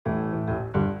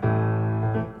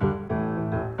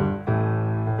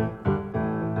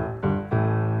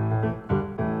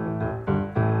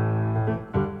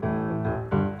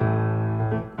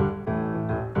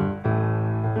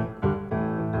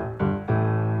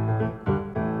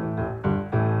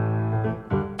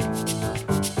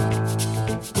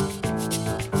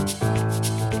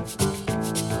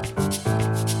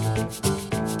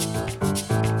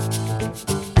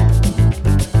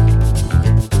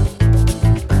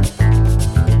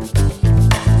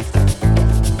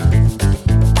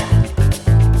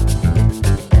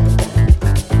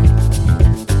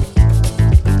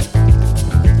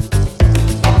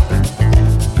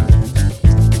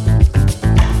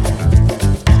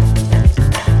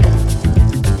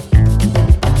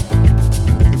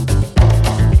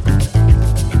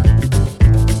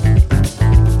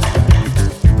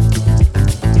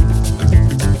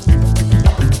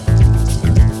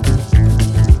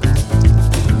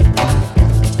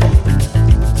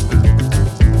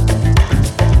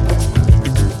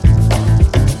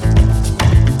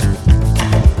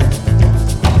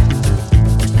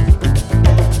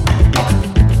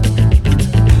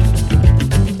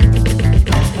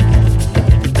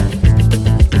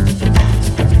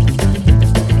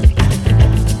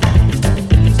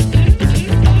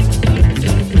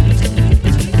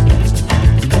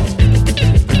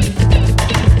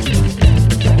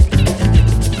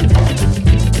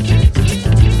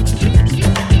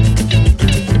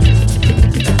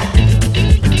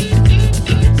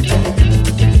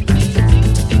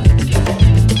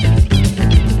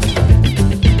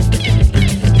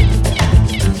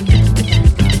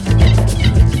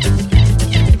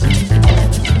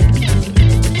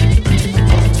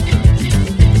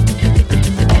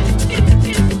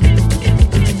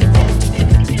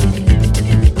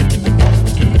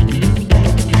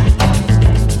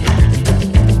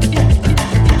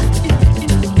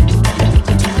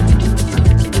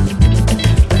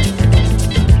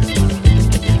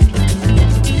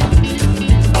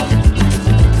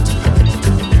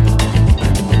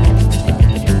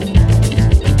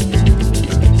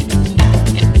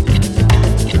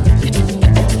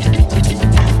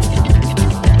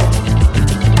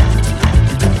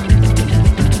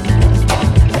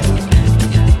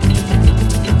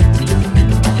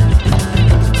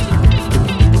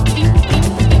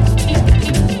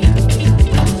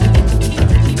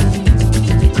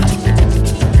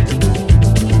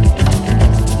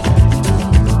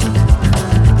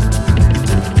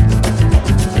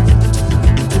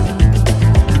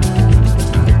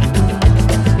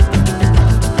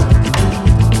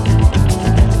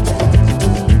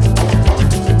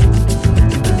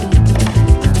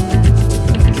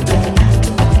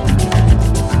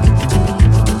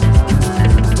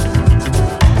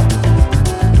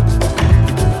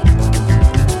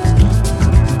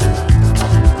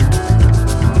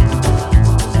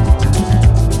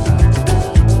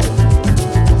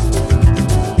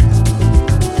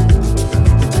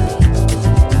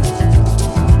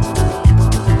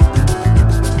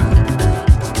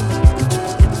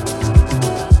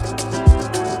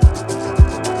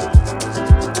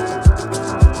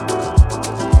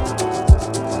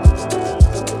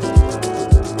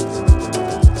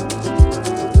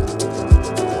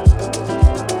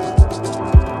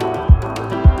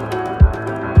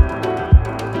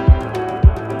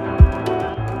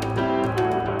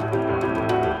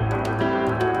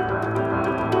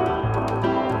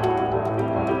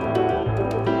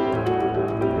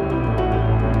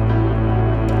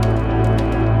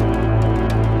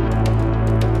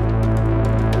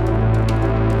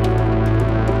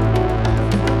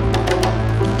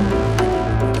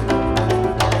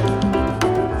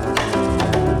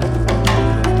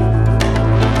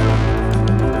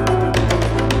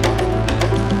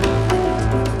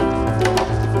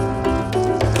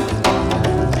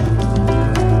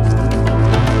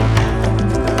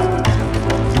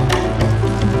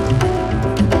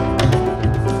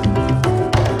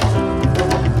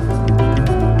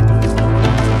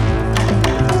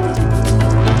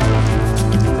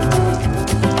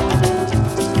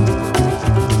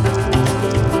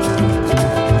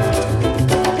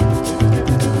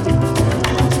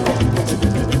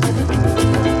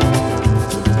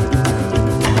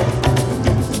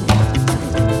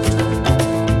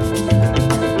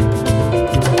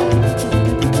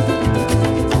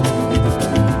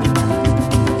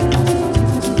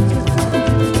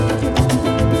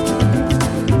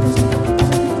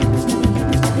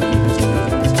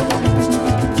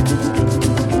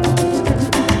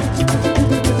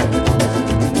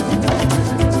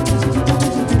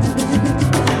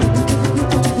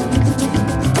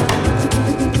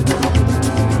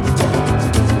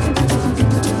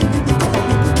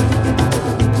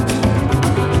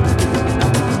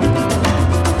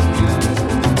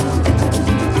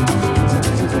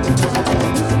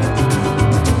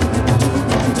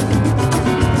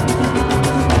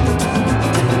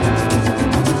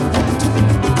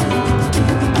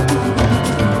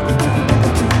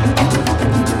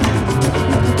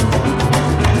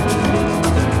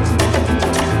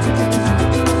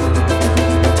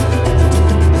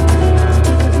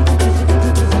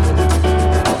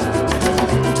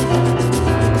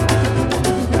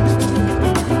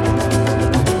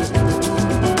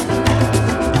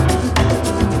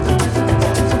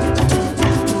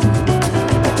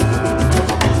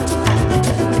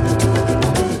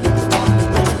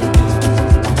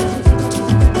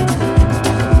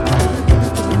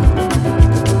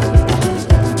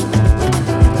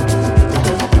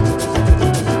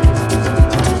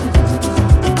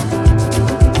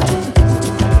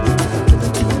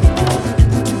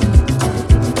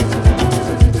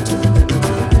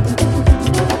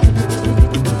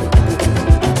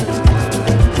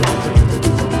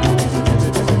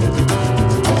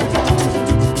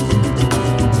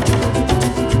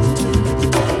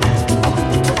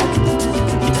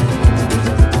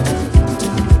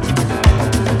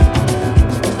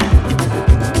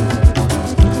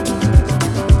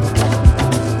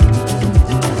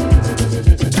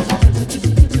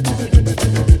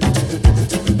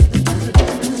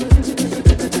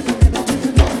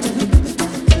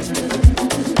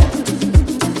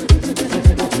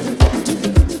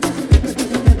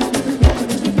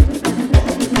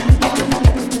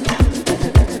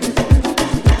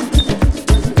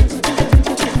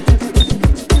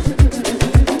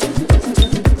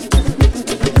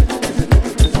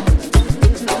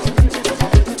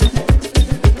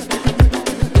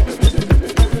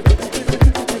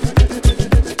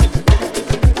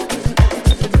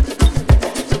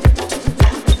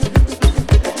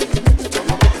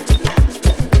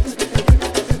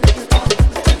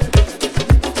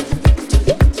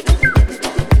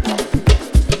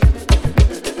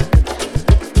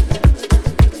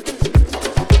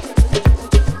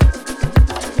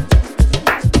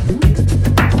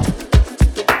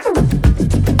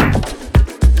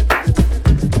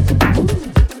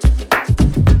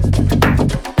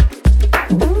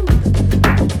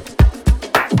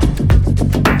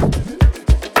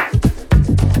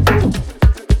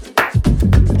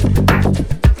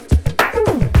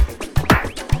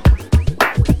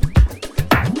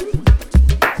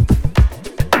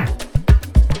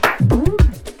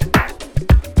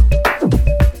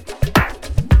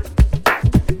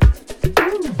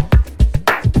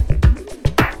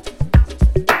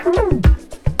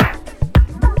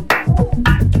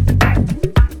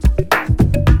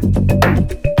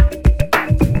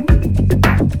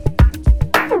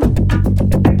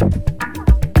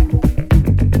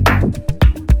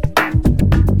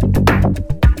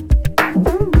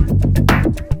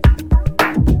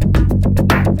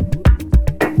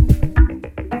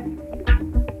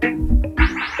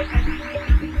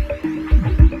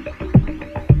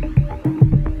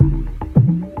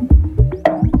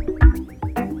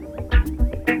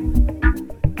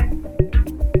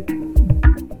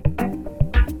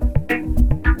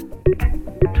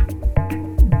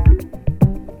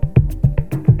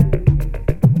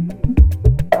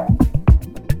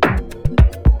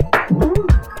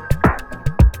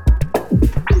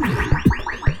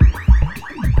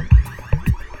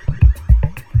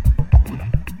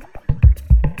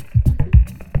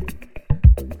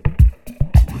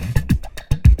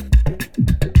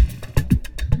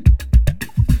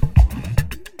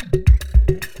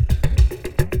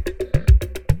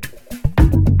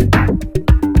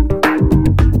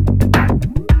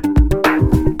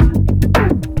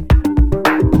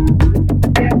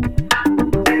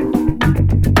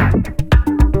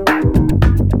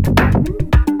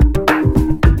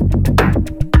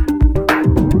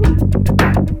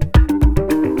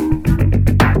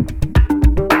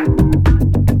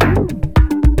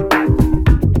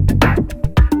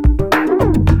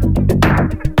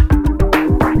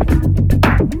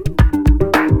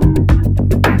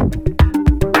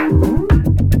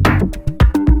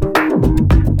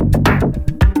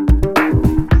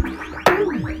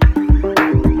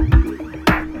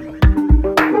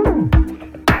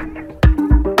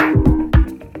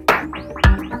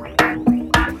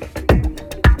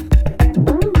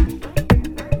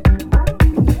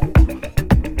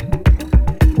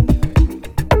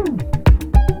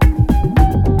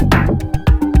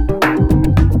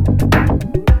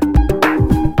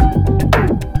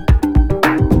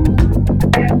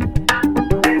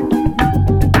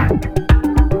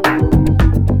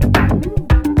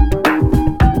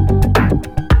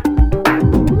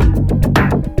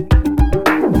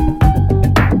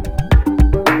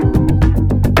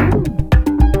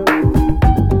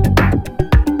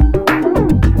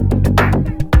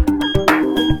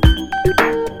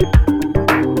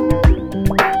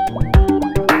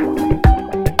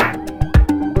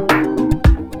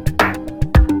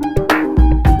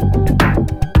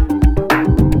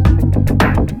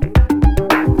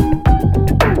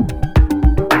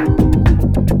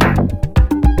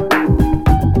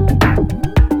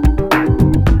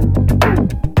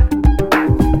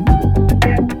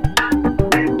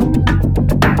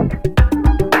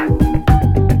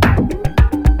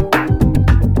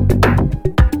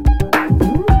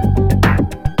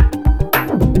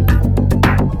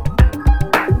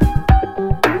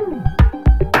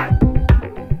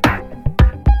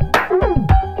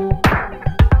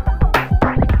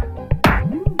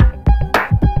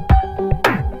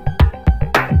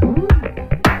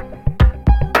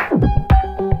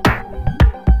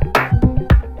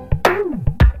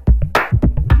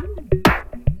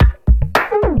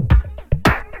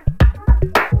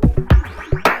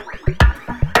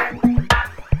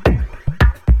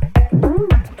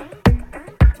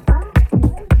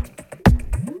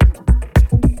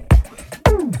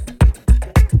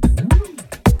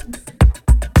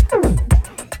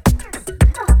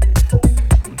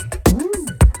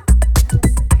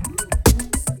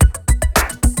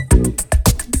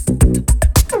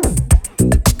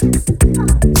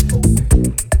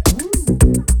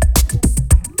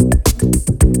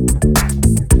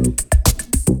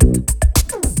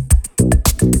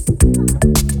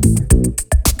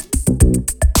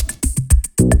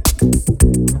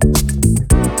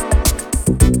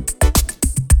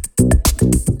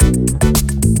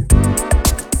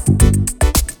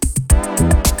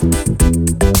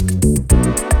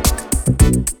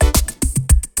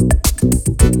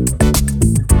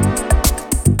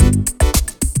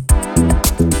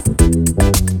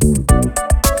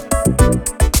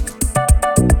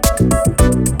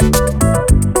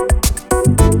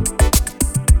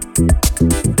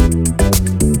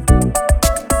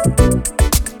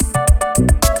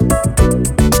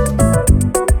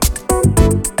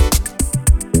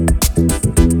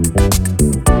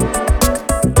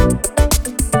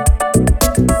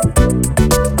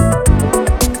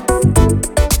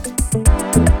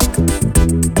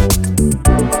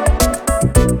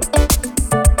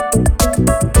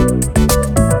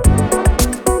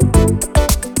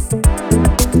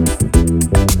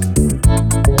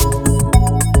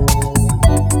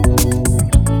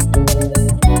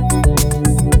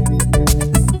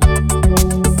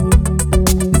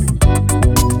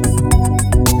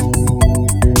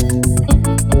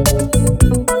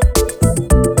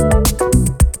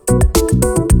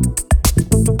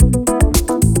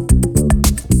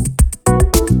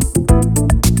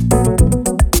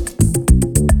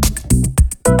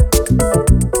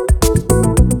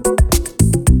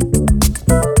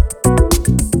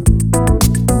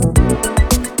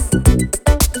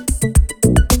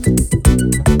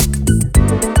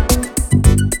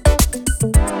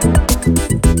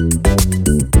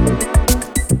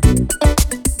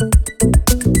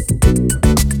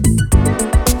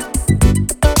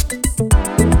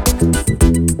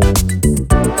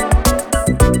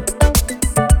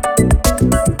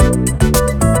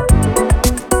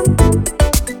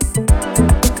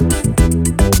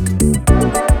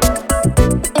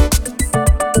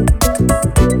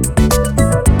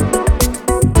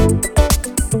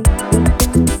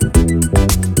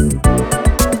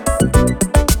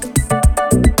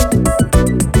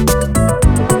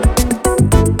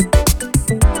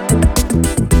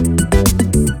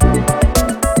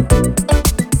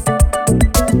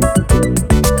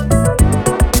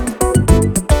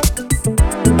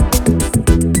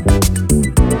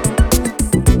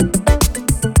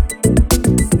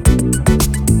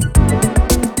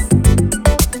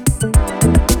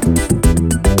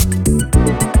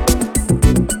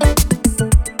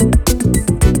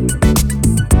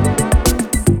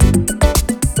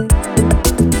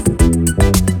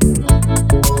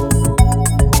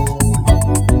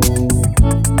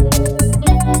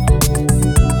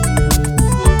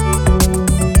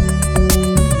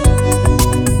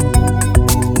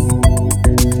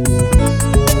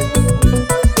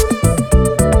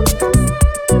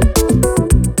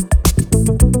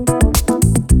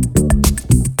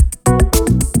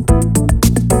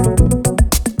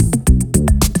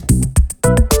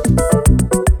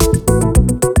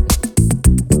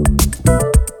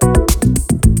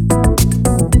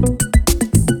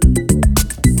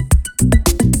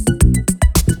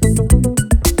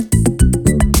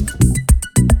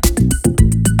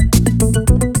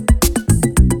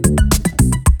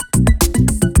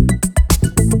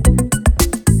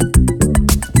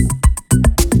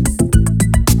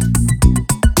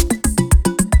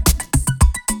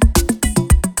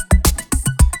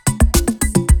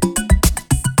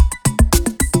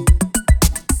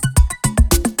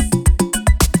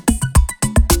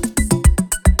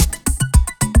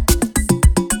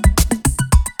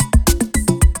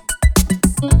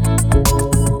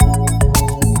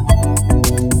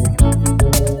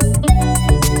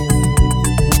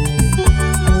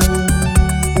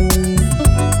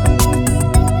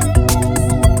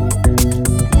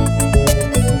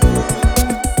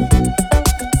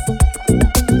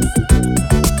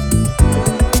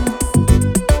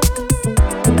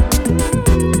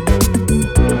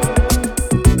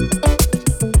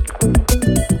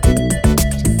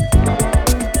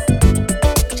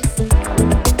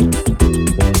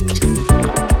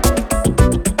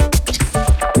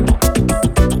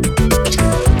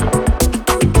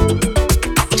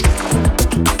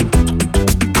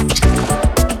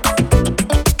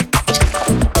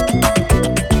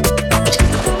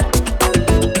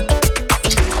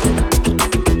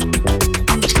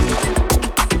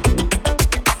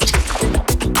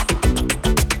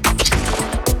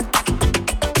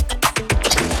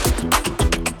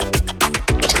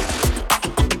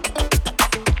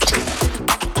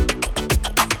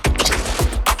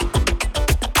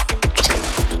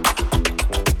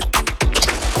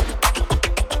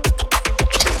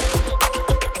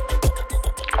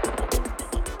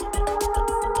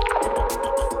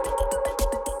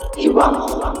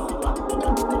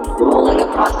Rolling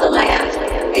across the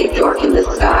land, they darken the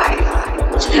sky,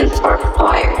 which then spark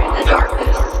fire in the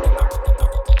darkness.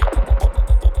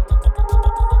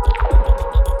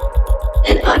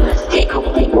 And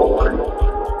unmistakably more.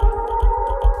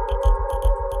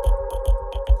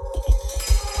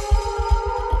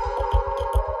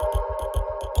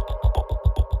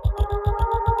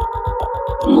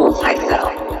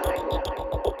 Multi-cell.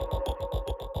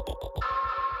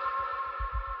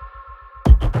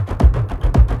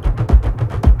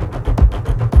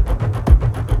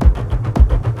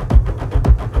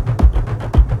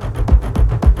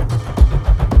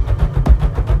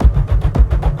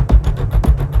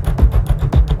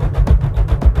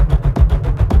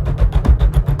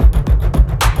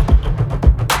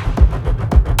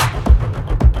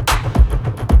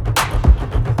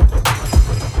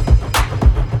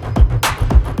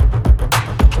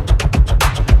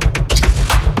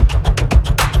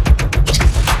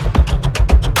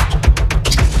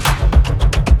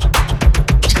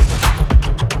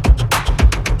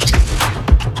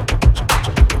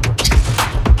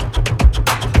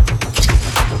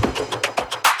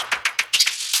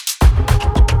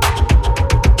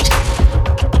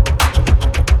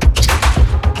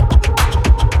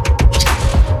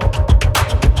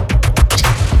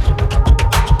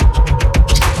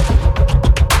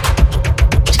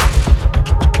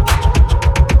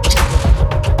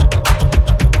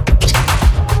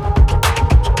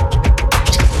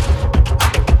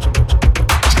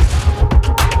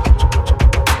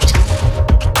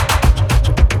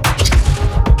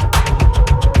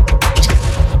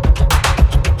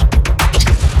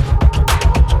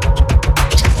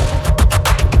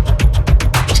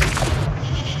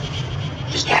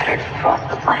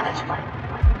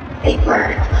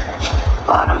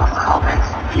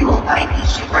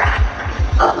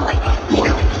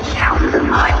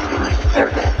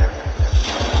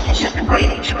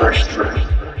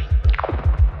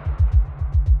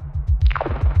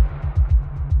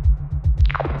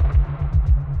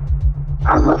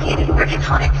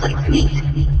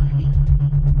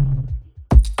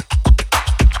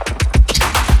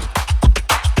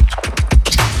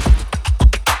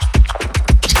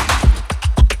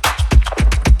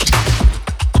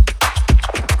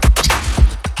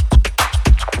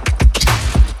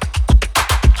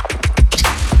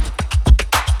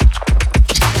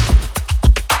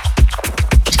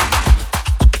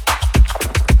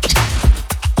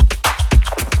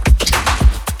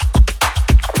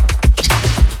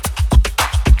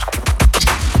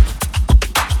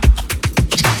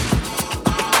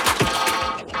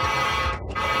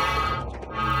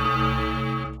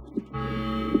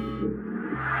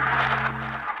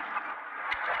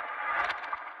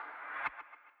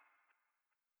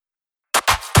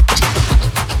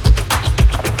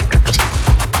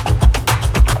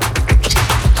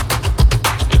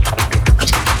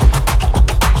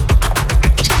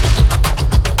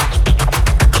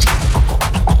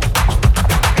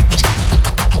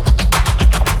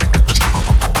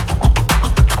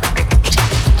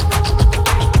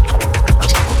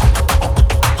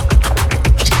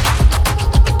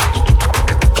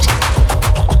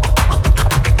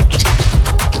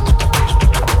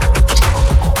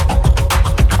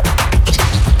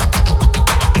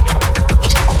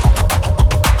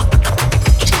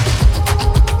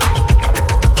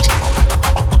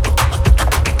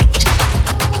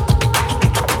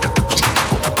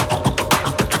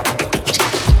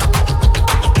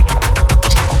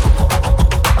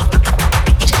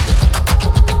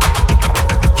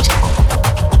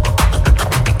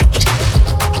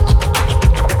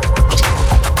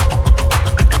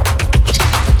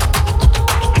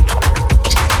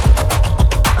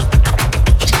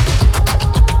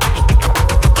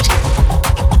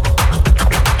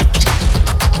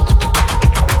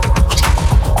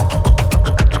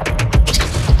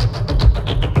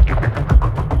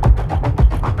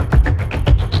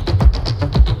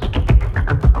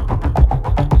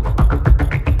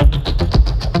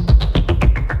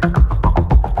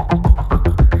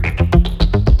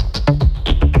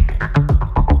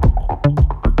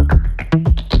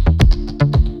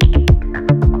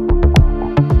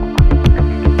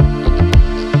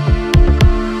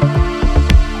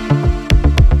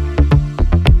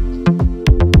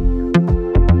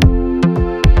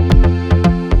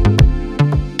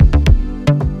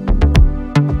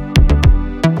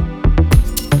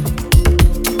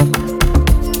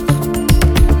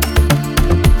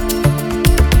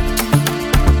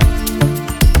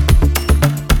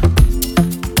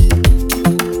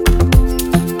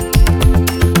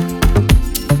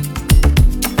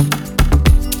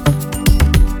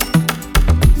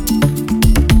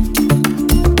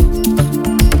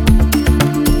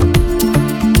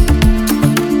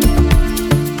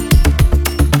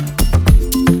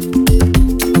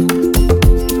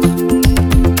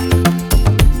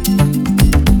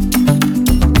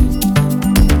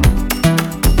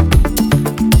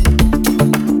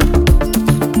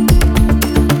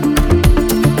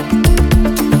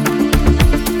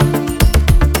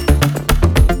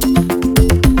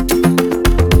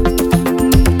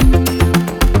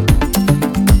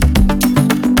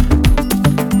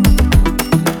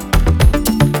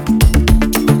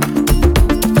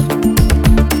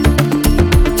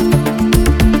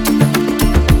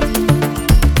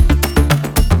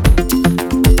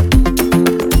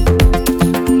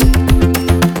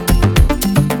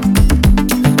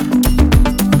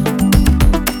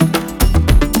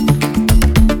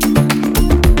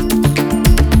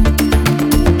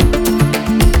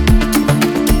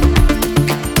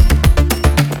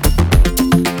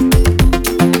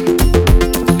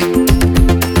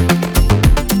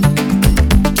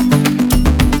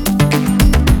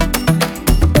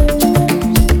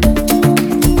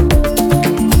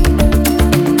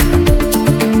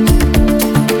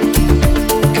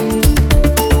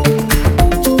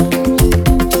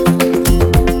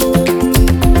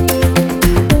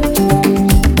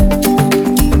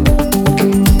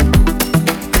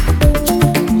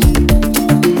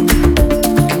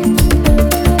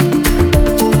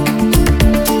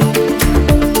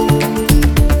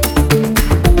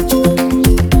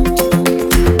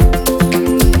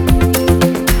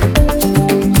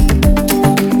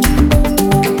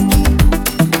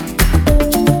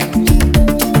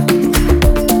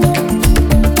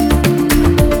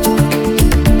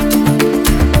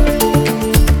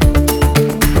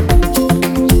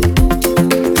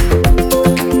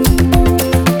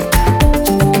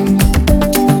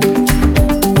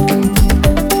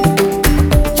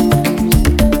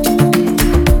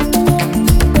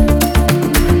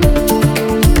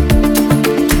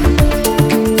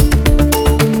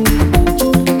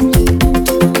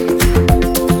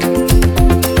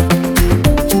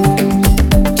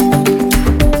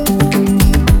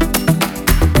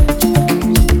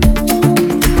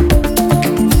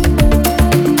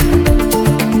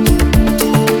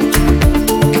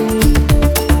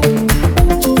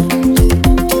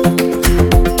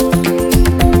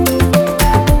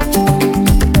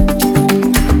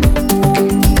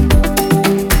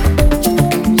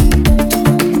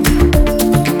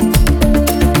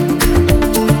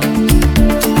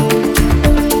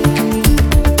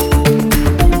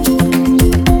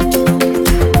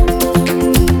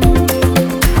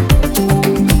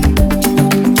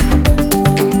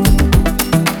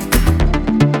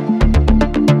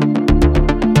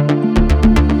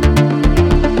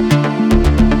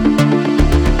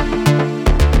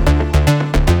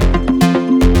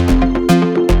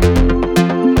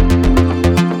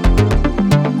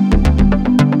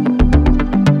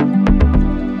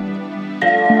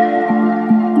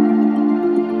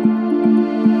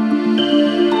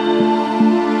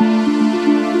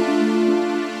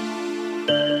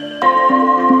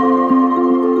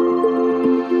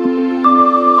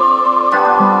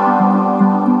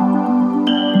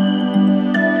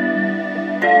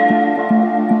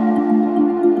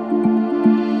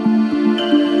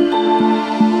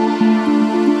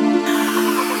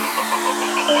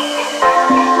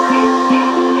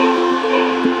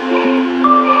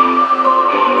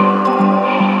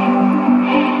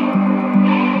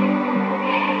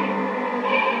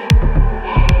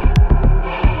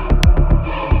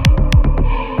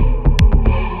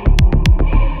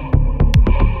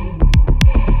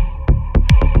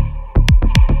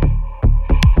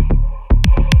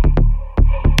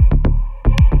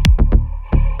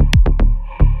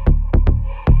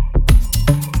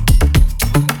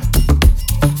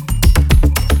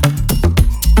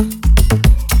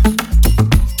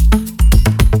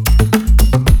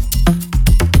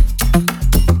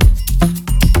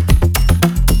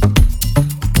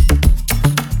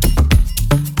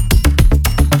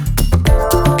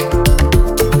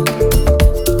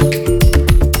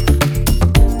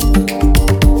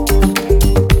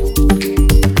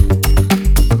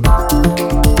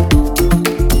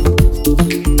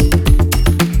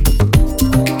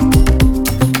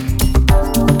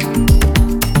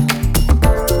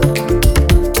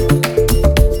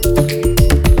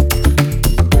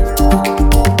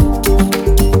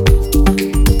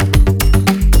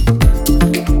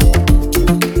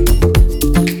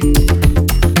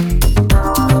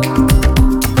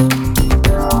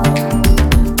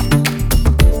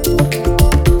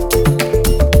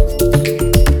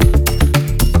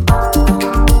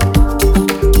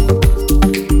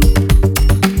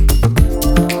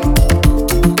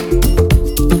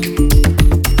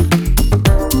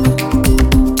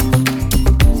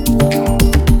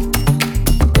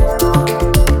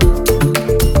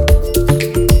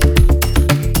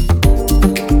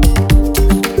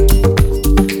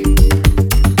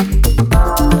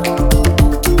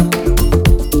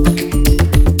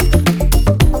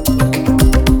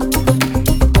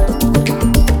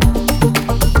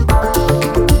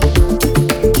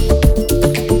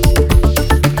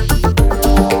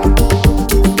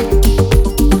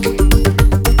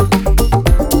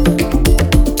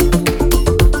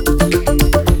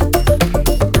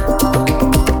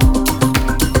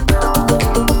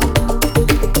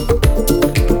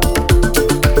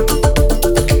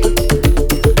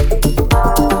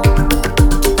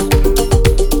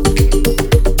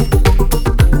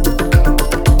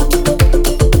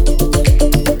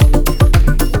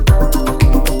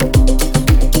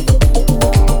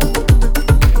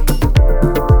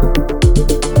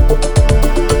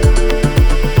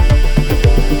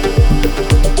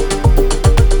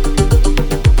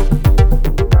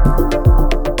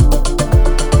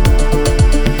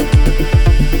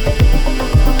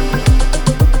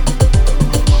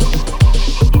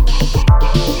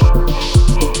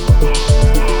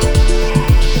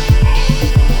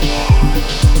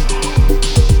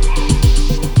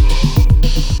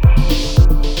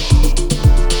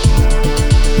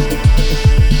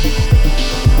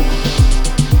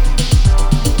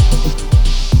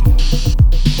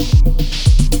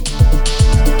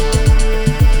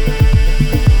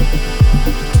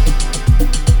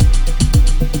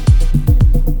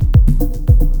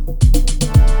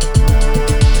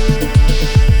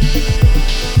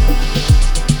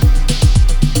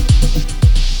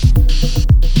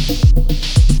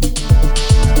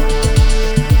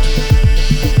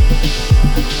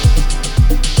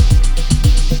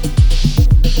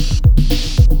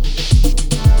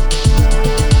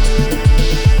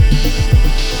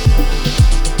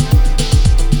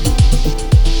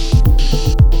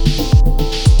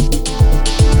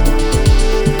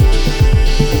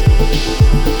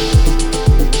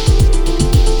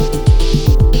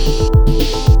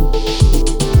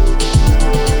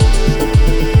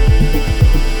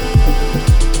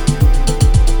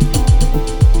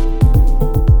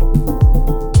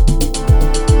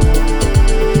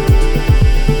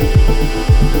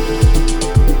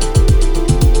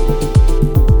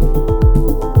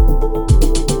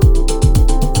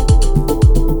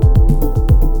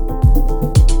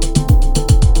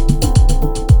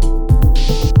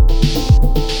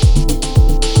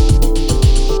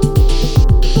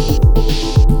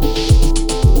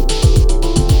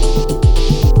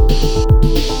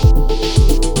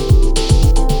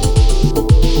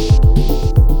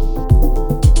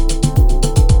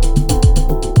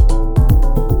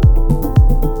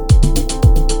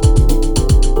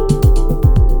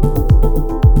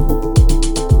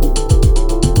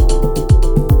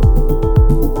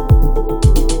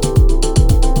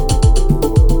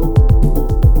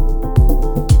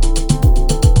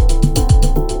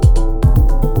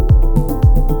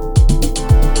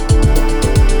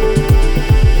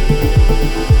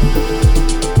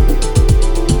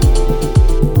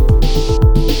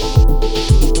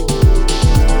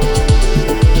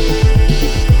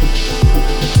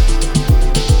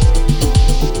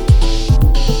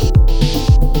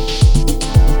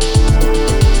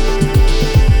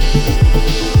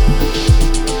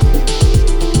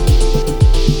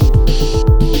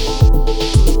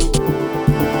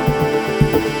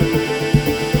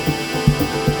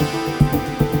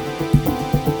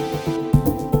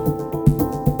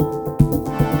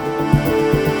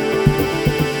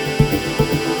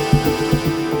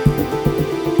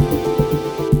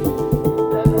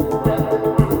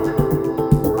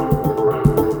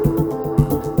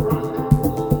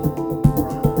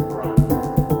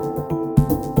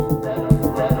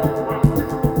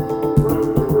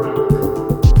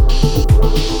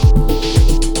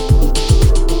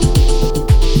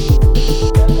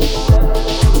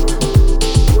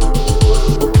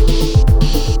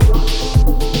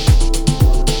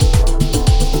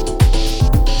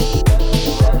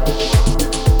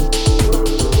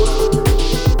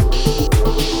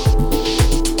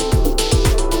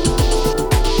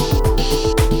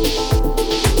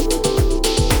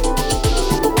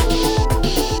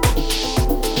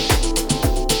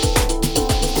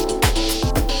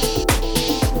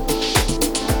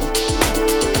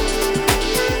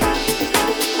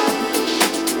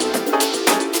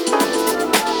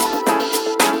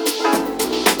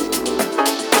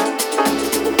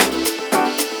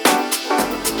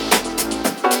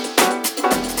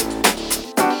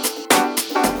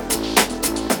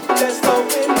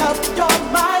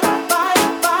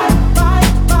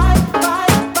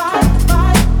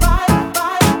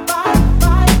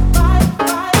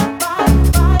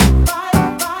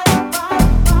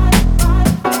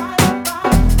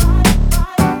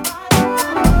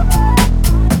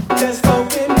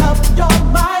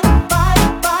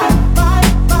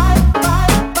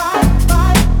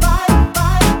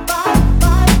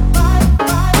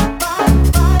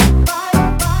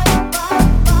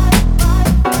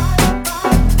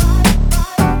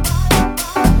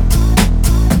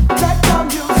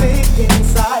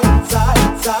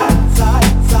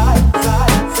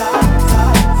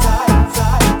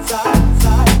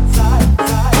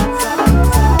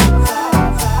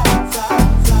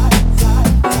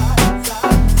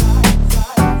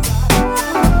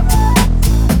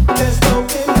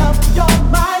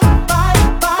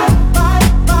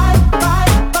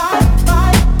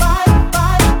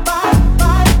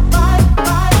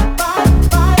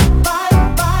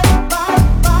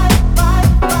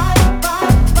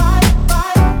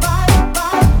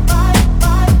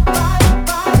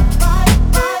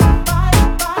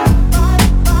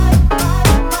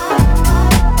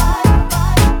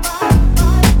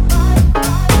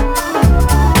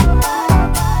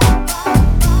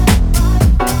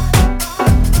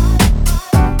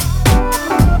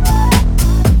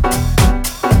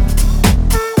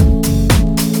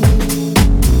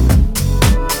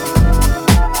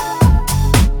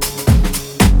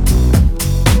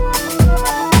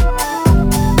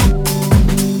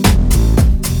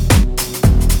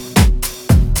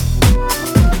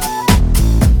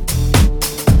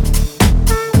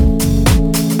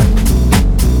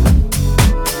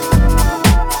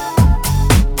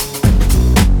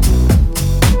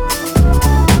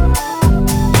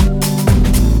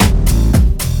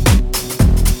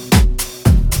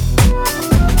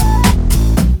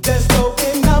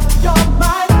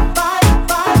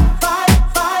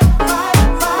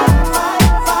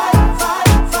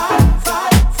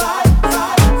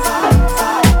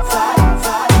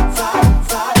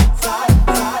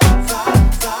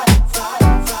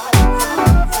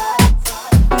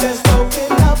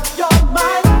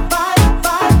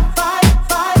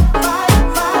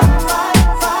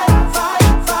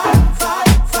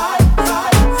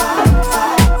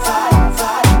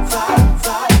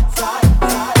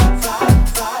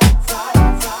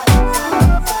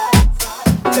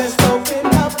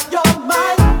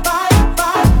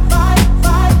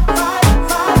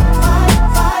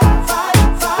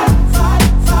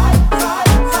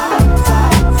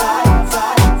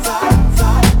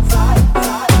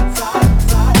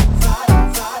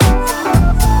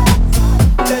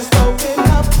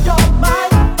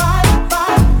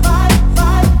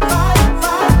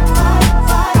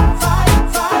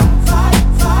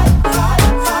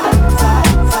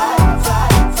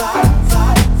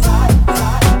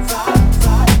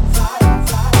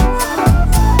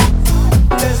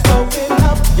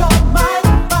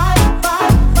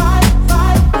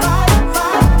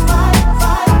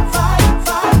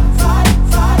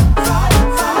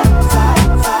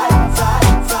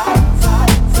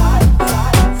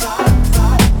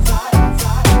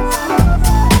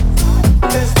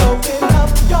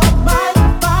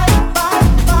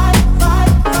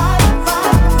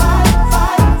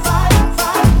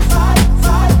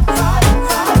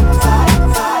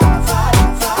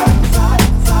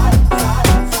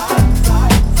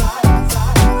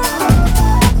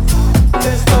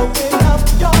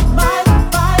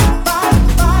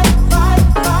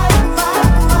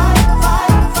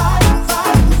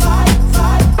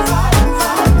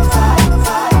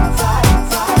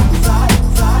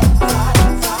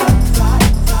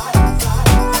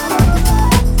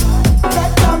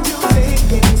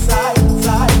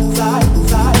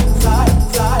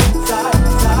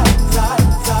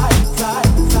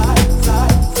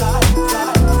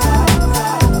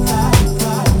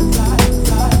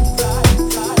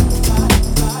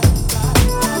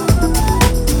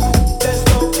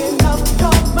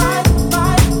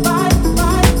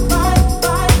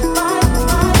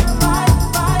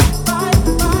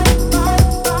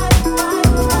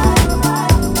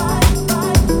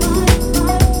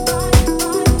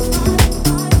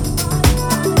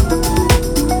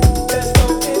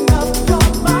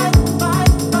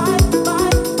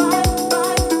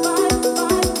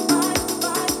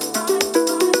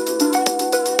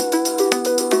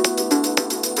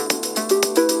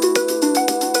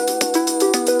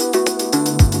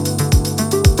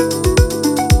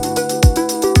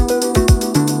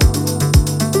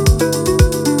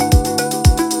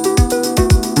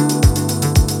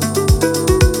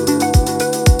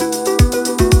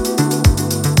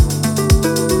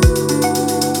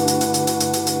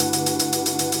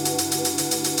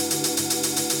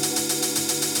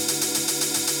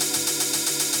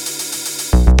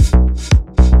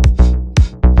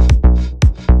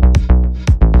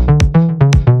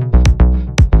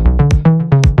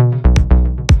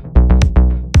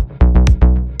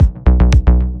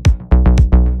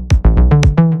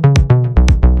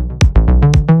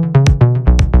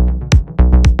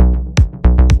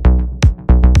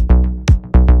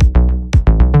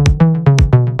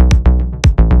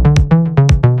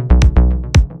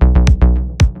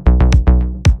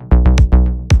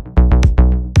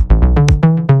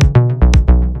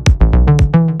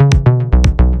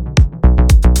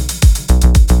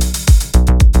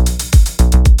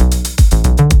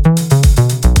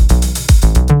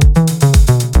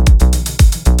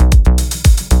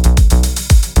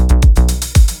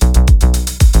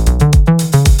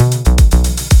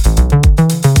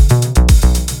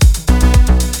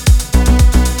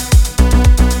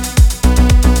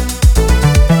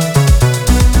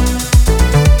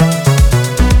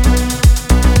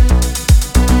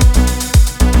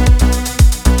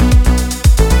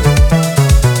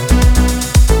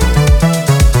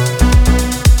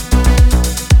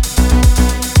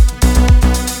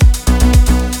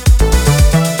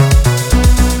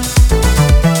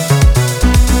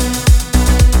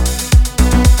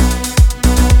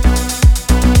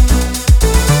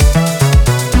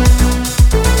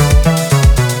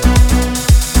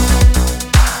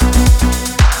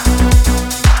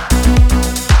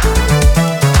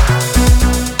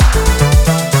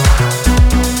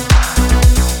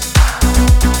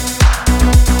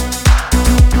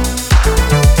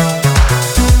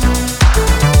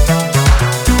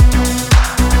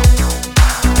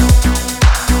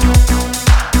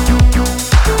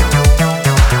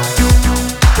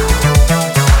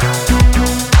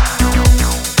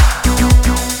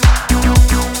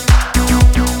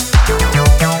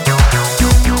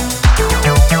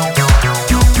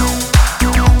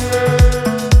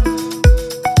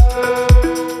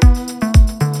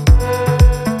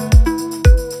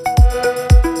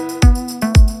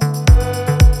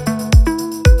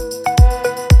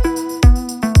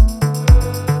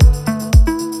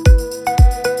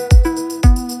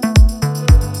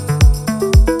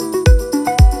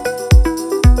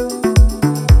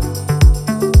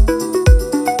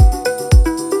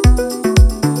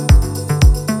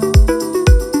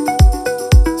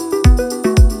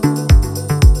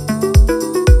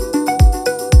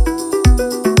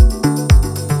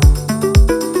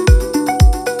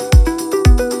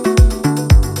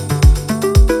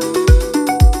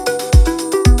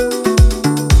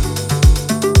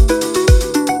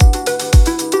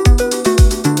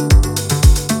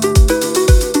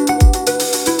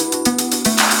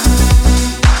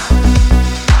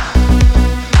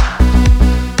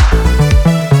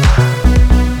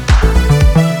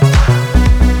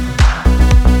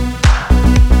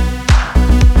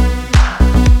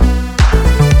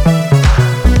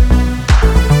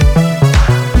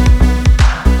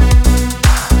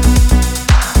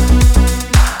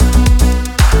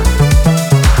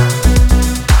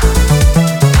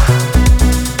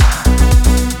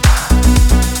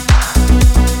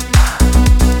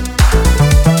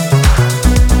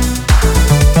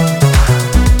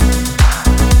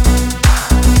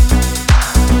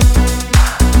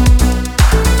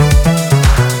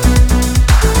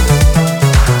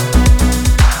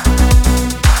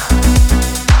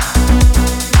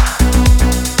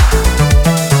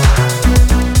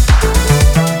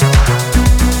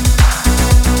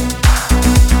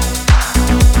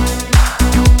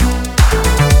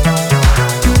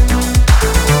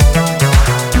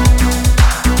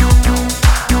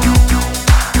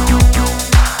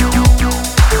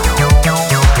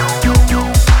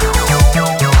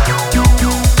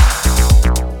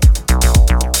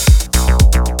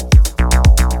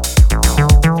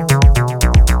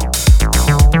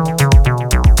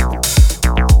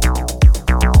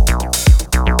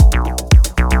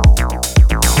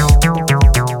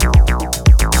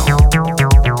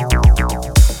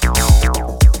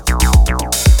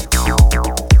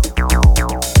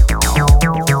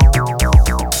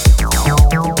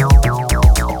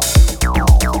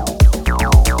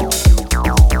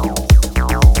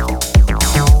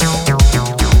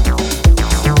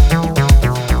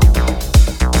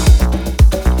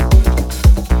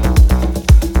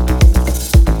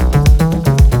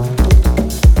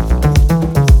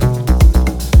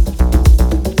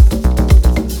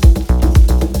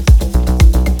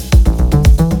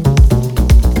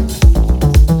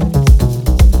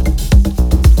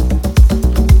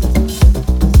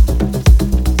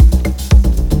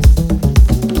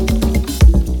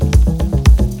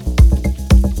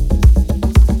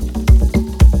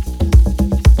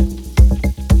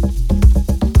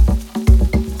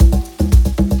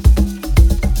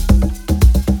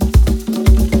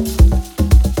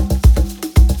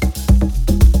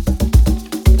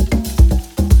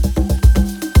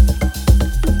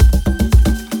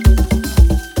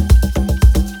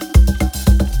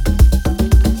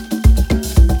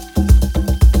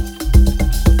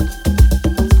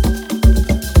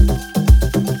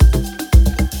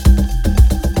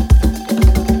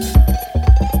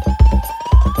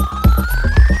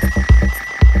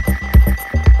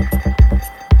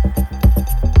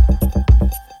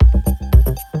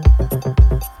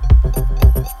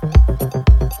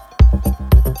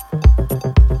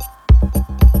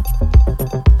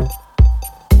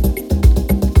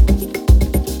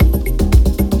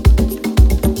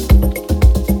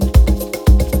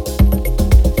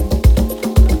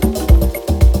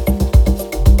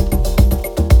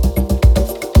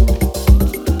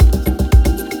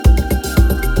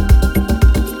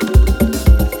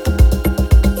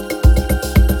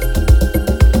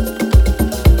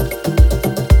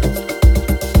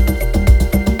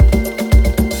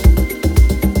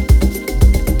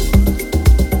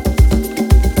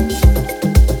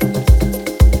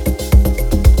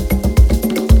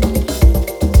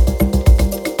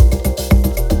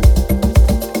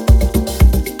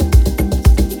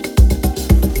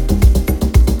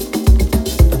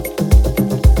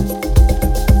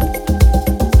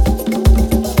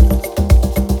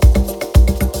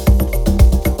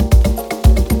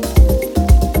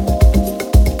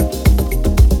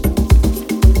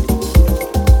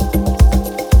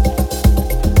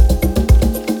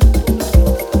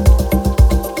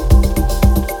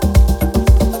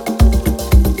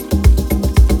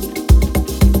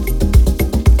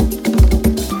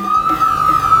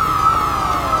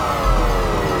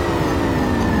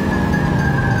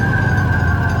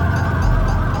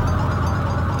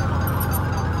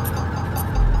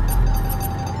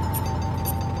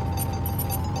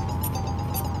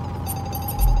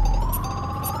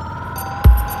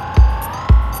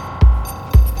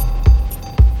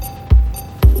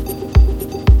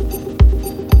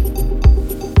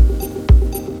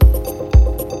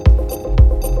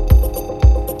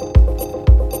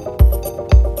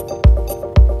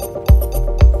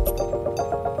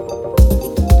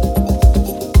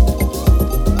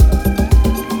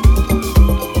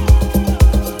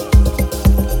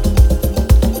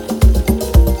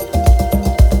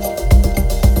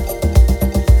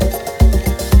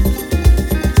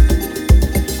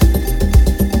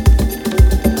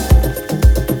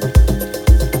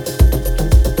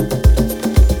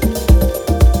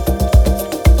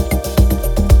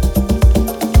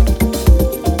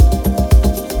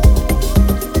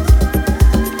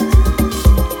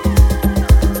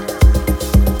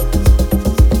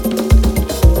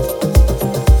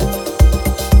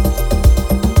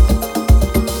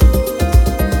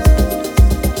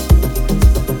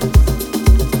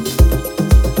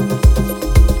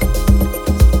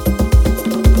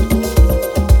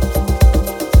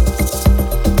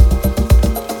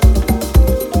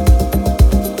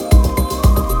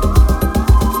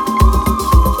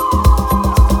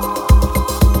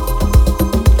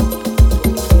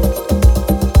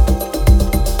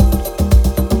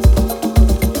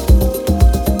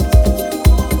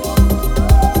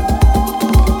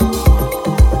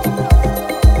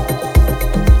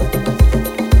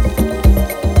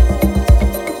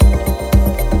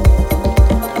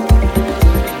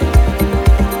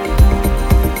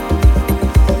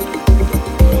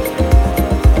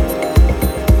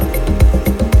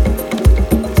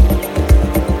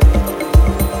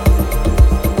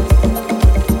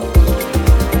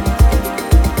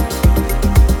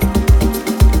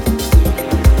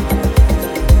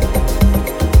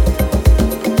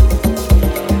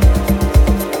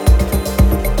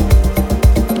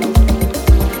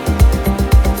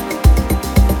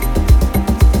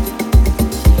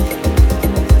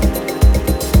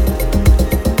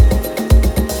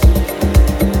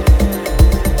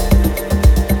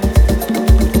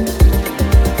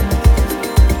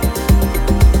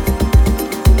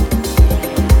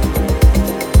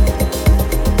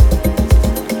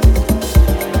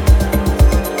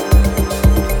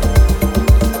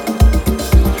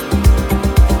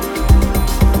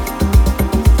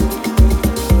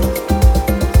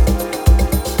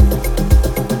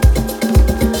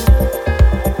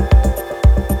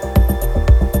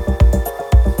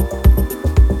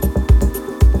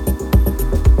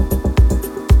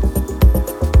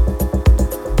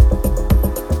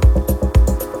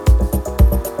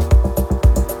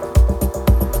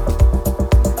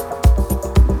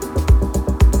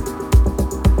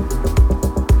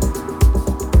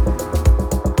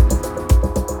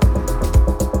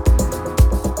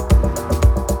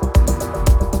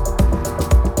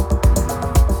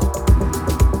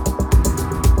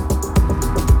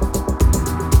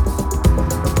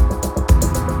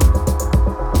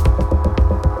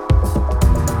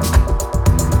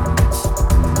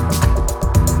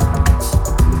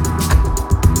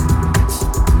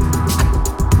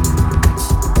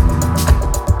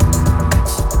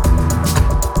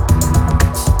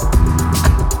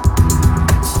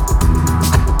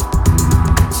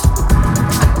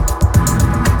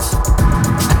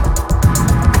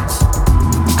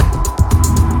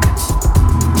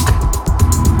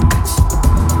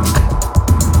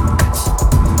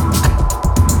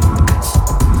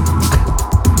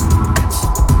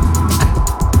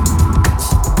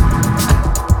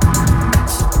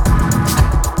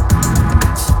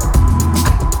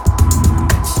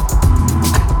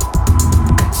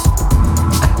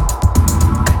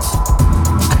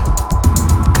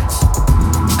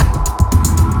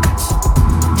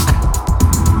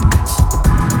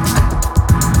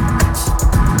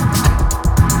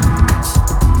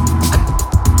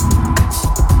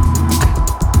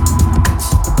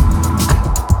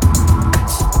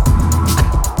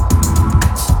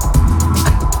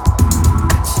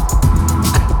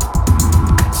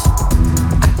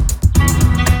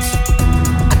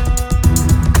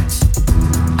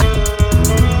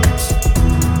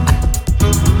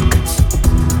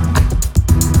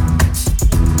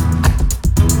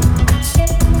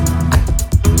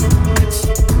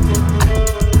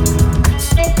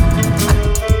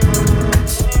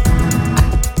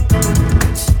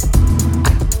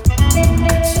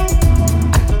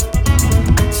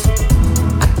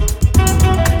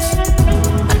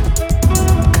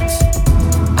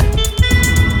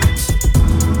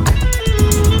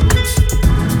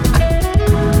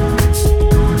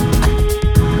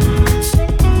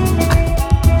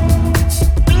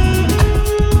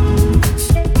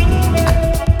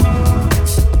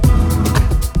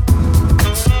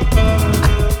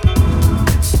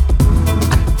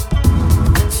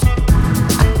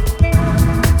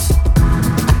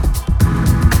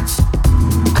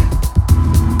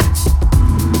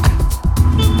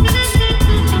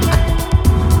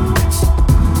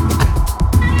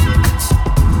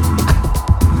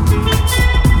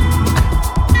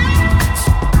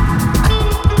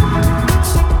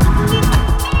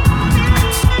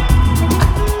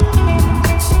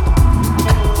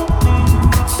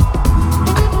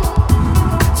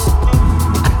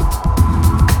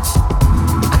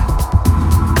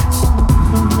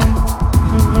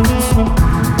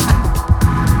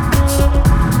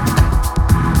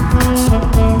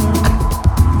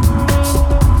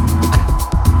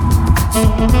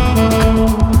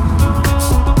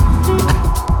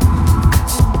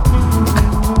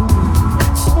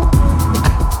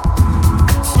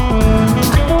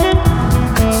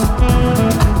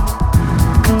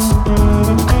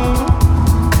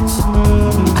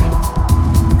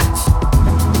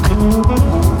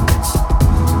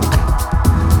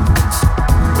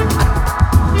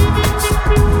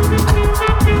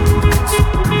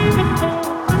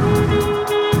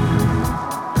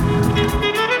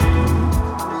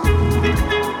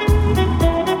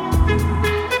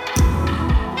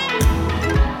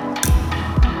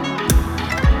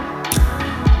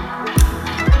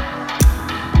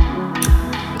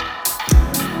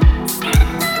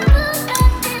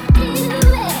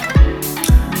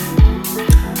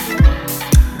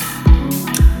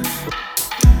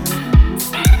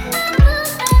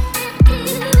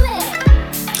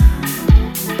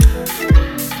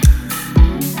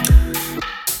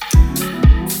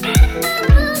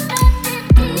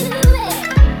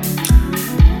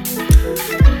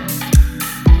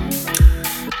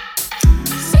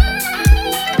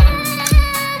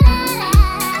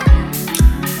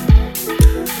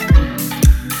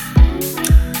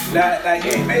 Now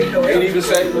you ain't made no. Ain't even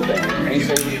saving a thing. Ain't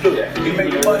saving a thing. You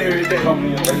making money every day.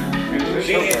 Coming in late.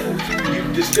 Then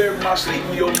you disturbing my sleep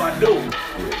when you open my door.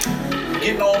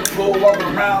 Getting on the floor, walking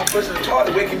around, pushing the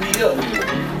toilet, waking me up.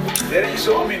 That ain't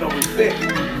showing me no respect.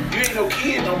 You ain't no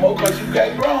kid no more because you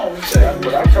got grown. You say.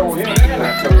 But I told him and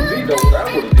I told Dito what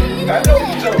I would have done. I know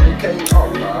you told me. He came,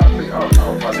 oh no, I said, oh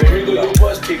no. I said, Here go your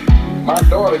bus ticket. my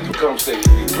daughter can come stay with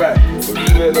me. Right. But you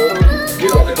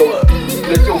get off the go.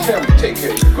 Let your family take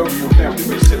care of you. Go to your family in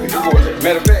Mississippi.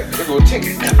 Matter of fact, they go a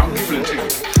ticket. I'm giving it to you.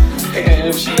 And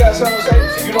if she got something to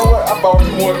say, you know what? I bought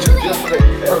you one too just for that.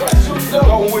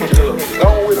 Go with you.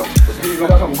 Go with them. But you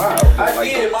gonna come out. I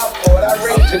did my part. I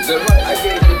raised it. I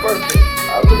gave you the birthday.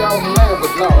 I look out the man,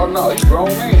 but no, you grown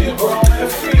man. You grown man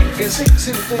free. And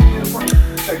see the thing is,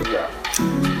 check it out.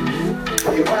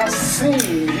 If I seen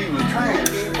he was trying,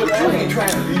 but you ain't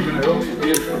trying to leave it up.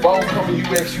 If the ball coming, you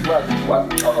ask you what,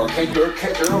 can't you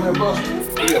catch it on that bus?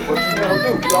 Yeah, but you never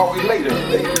do. You always late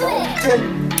every day. Tell you,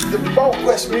 if the ball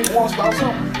question me once about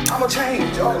something, I'ma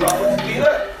change. I won't be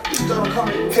there. Instead of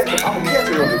coming, I'ma catch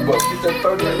it on the bus. Get that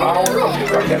 30 hour up.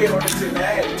 I get on this thing, I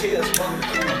had to tell someone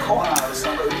in the corner out or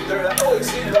something. I know he's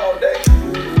seen it all day.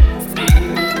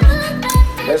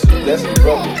 That's his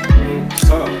brother,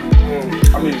 son.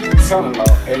 I mean,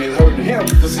 son-in-law, and it's hurting him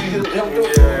to see him do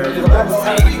it. I know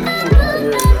how to be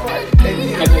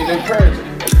And they encourage it.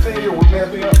 And the thing is, what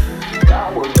messed me up,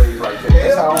 I was raised like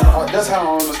that. That's how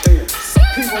I understand.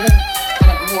 People who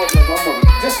grew up like my mother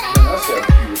discipline ourselves.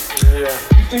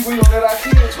 You think we don't let our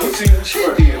kids? We see what she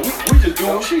did. We just do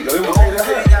what she did. The only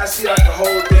thing I see like the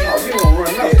whole thing. Oh, you don't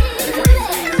run up. The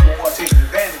reason is we want to take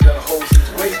advantage of the whole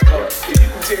situation. If you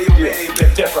can tell your man ain't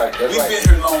back. That's right. We've been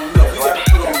here long enough. We got to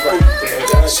put on proof. We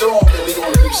got to show them that we're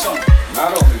going to do something.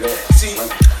 Not only that, see,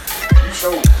 you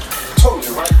showed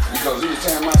totally right, because every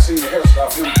time I seen the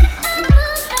hairstyle, him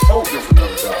told him for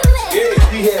another job. Yeah,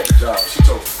 he had the job. She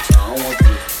told him, I don't want you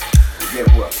to get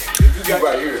what? If you got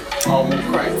right here, almost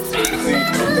crying.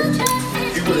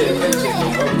 He would have paycheck no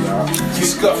other job.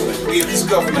 He's scuffling. He's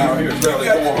scuffling out here. Barely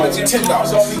going home. $10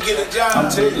 on me get a job.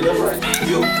 I'm telling you, that's right.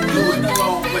 You in the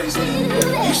wrong place.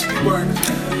 You should be burning the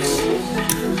fingers.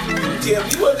 You tell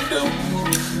me what to do.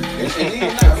 And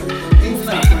even now,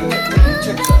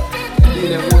 check it out. And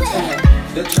then at one time,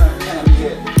 that time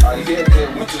he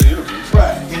had went to the interview.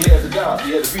 Right. He had the job. He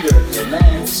had to be there at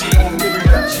 9. She on the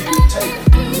she didn't take it.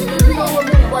 You know what I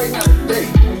mean? Right now today,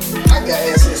 I got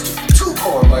access to 2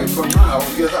 cars like from my house.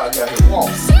 Guess how I got here walk.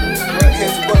 When I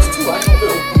catch the bus too, I know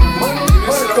that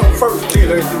money come first. Then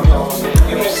everything else.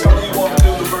 You know something you want to do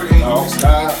to birthday? No,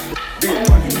 stop. Then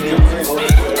money.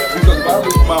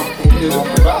 Because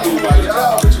if I lose my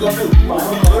job, what you gonna do?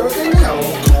 Everything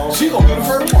else. She gonna be the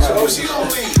first one. So she gonna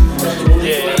leave.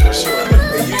 Yeah, for sure.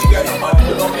 And you ain't got no money to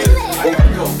put on me. I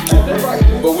gotta go. Right.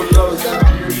 But with another job, I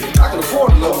can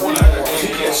afford another one.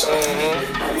 Yes, sir.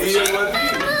 It is what it is.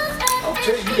 I'm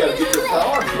telling you, you gotta get your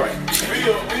priorities right.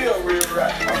 Real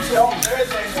right. I'm telling you,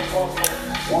 everything gonna go for.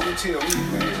 Want to tell me,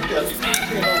 man, you gotta,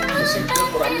 see, that's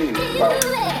what I mean about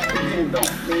depend on.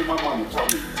 Me and my mama told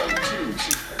me,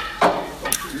 she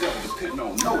you never depend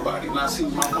on nobody. And I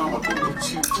seen my mama do it.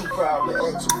 She was too proud to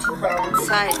ask, too proud to do it.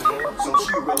 Side. So she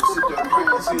would rather sit there and cry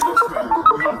and say this friend.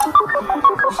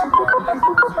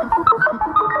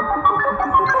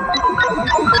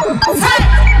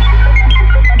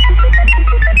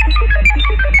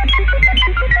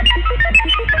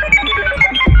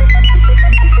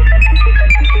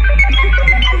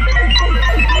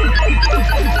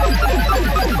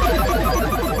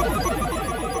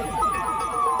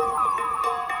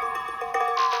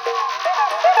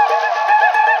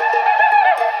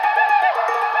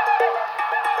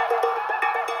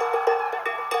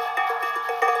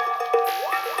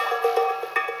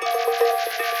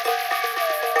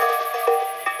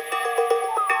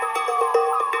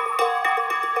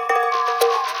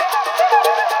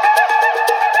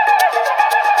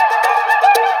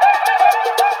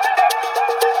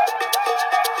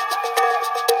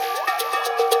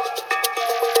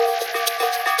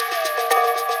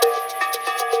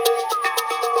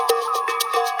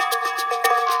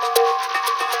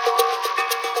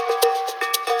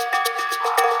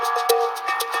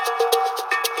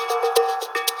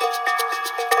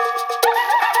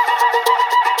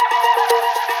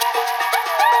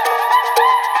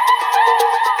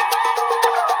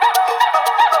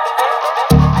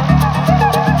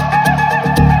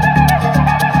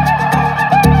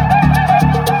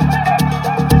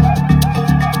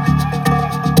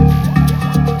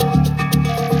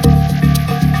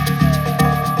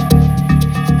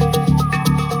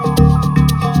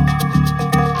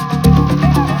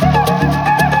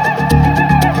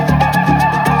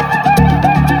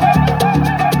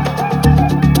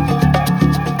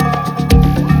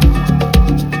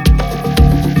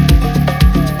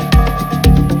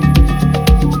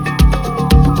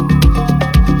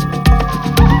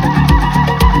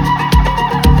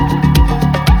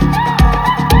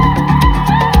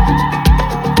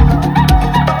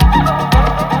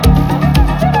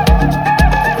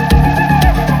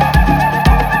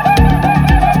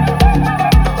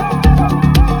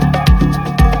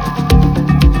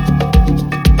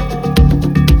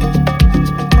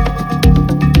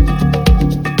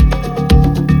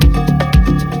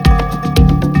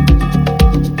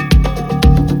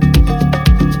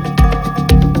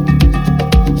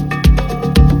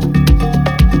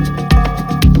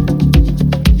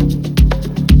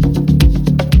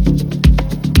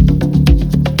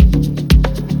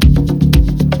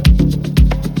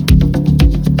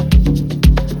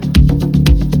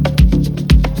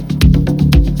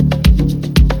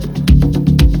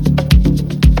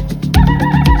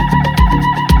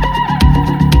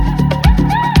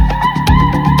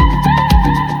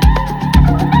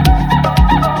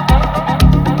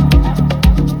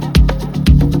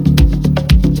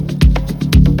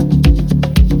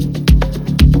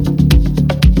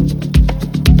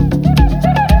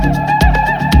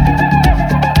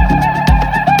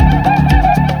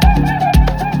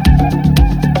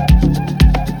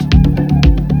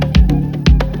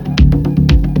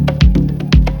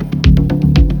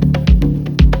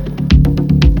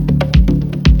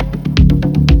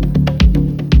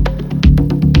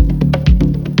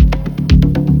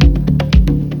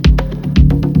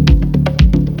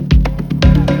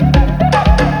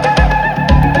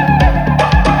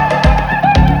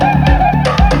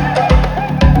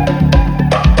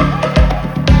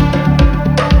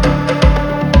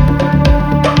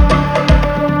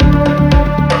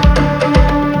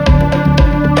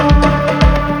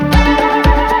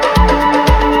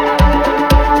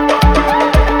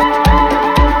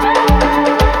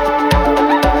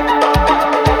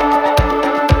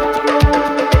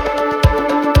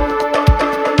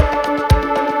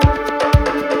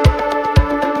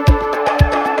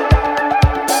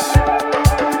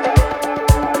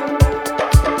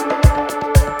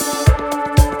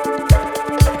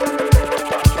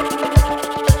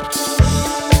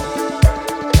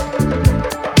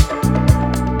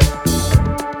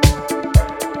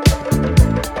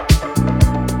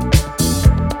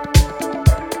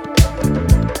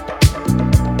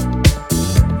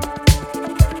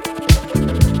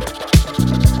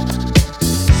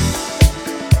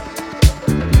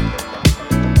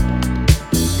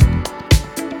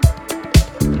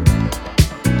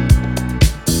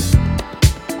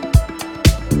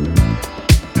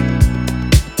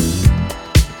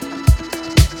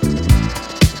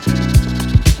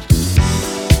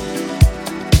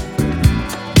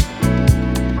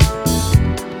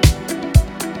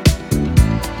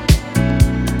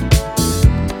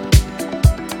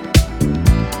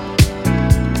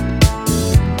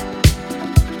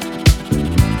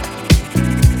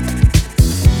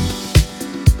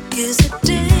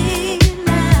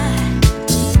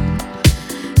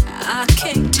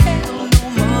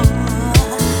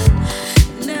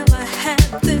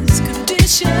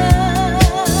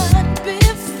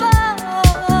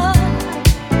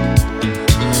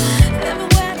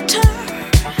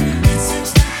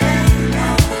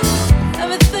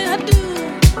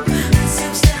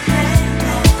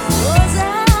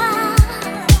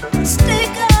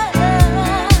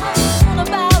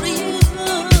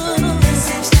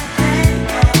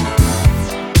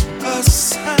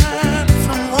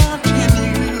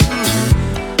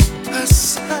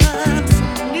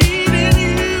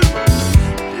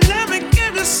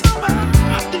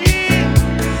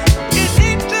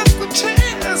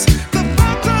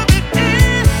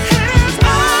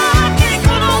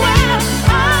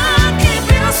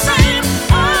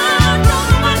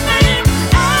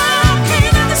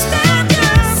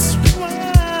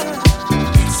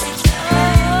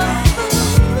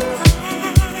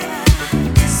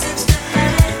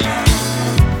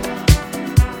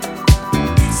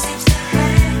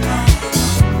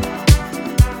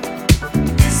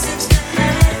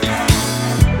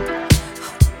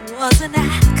 and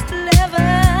act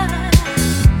clever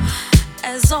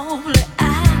as only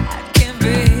I can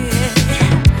be.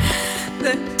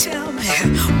 Then tell me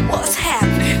what's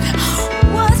happening,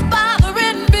 what's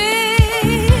bothering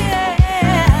me.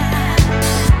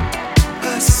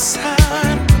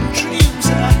 Aside from dreams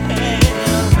I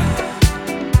have,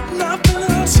 nothing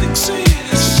else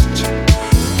exists.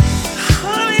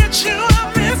 Honey, it's you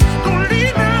I miss. Don't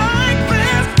leave me like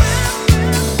this.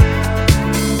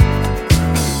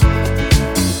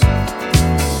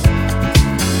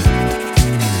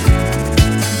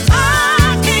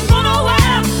 I can't go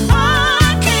nowhere.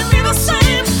 I can't be the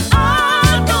same.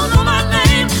 I don't know my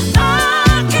name.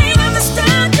 I can't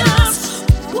understand just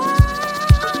why.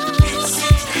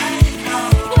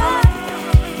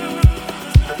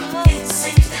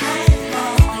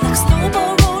 Like a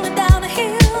snowball rolling down a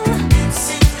hill.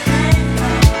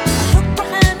 Look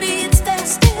behind me and stand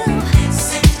still.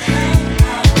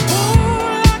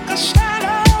 Ooh, like a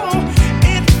shadow,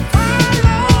 it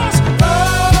follows.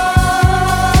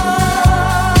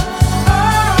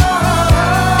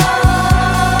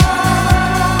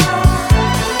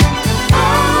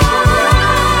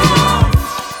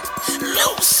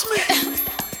 Loose me,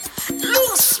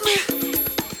 loose me,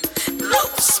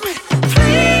 loose me,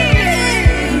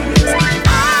 please.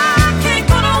 I can't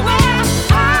go nowhere.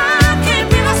 I can't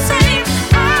be the same.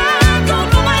 I don't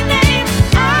know my name.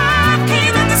 I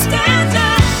can't understand you.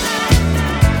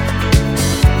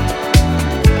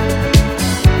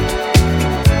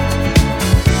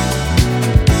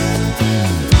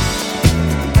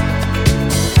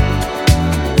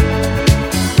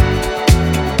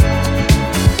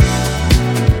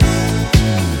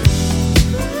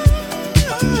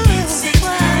 Please,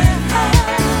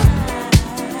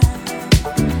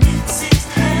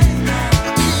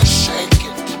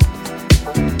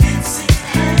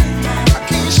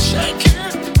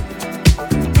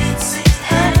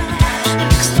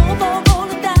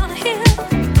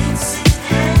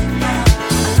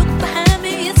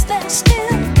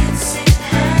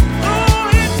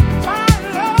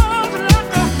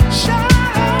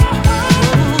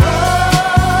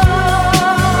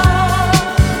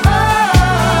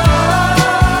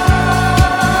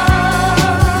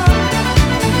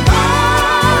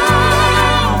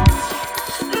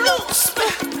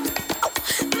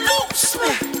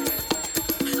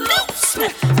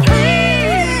 please.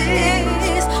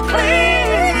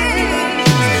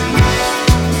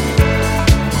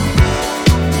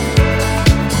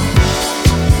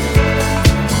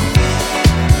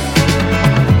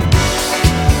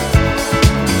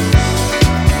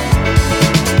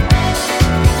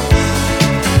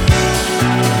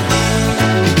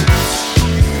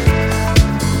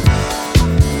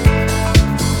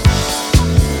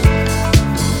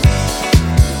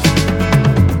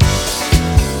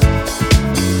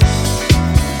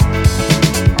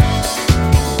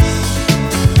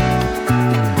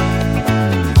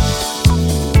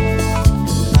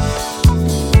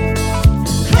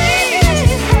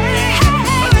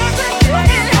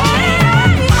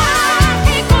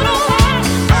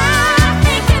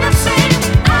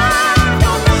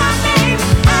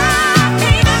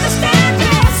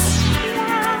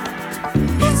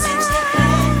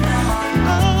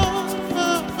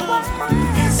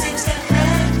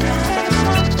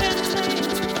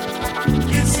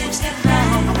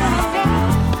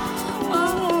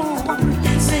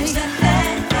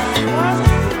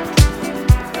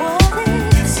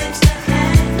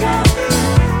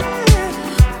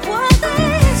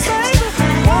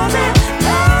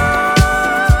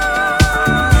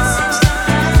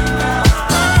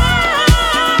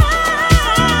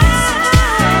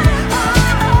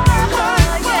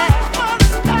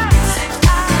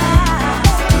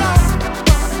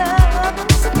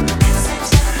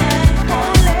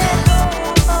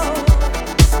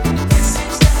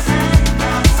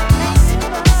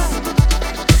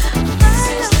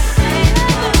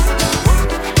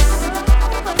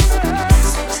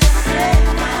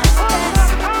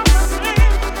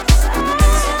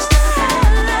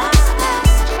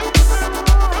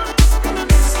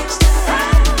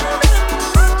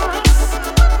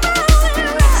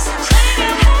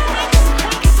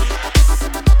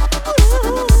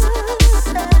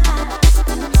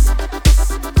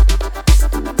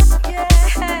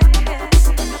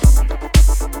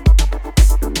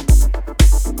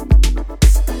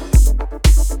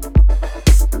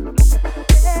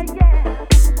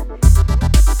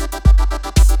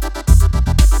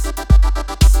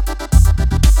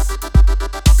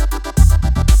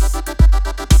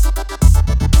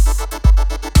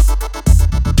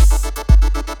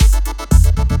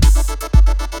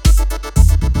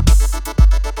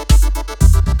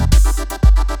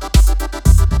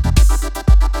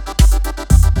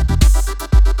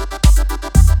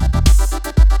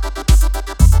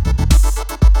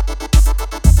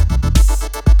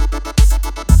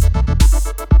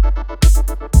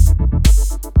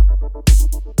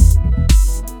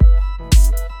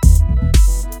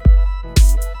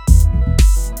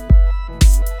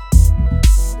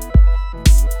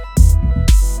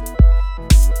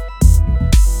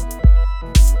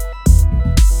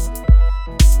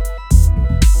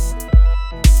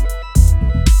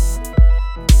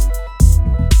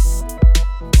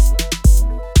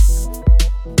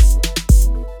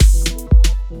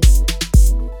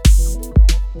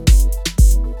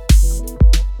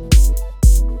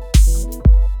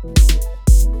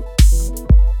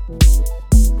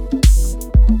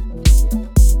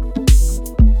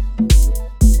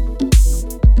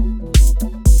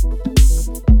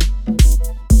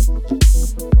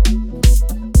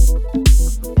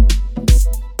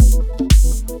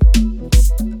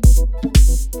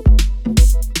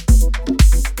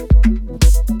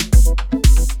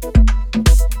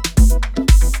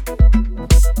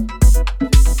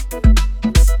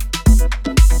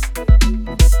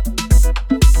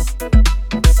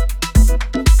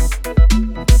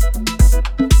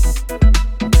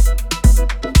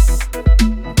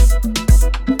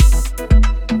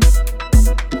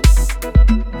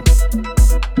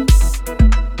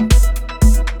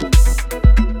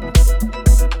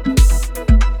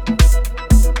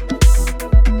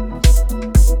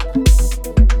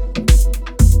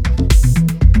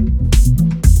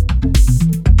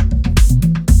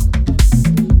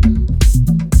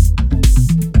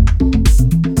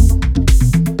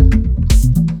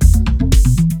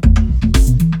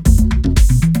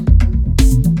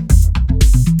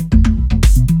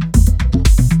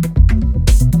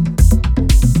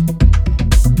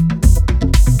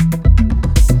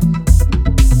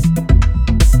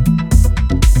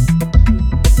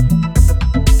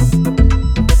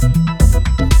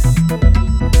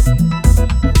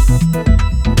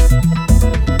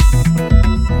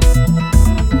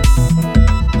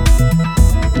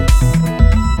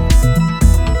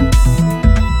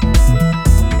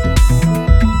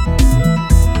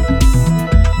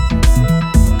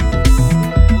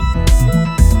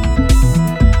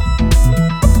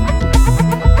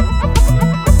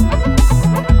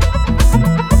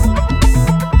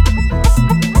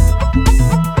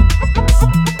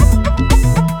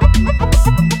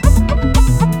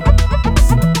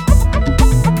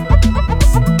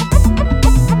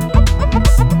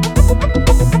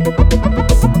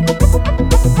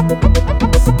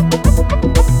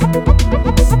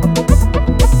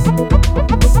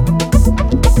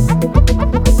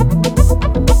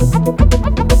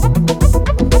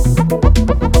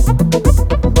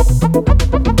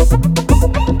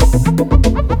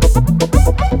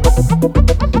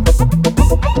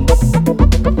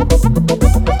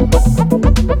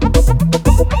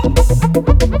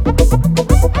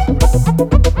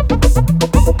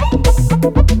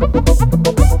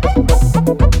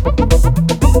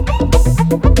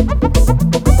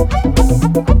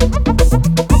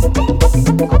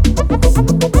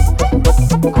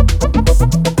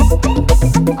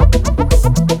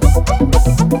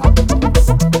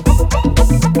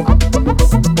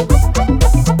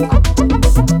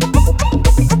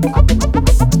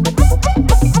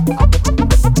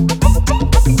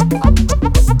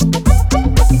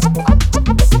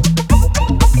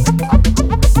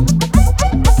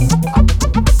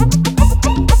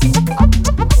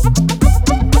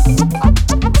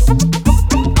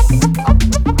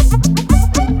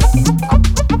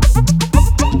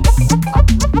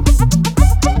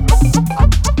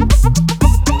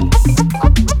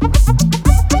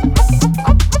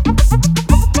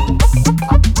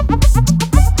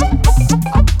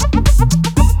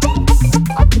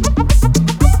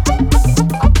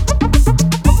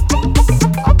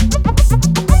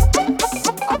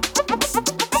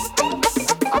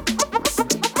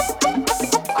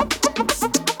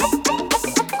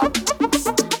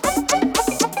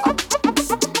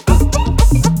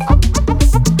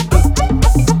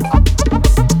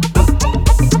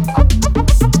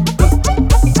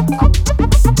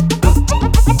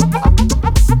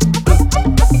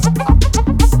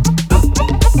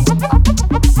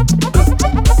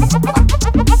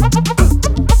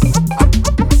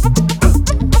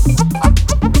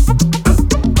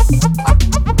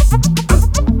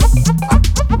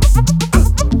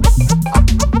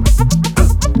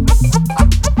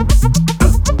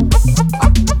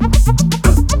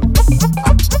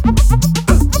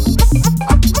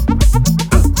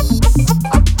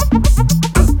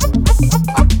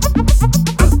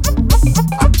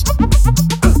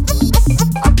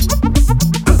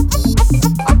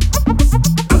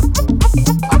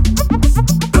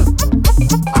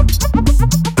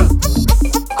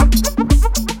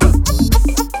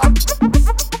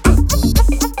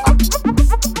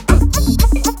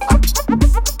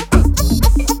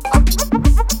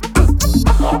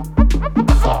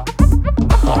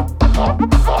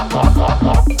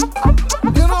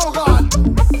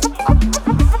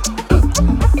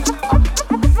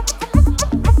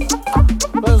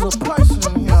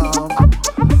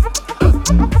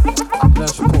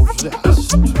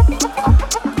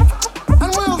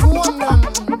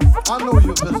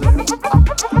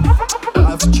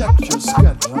 your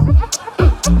schedule.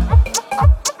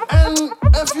 And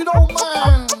if you don't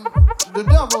mind, the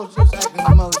devil's just acting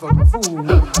a motherfucking fool.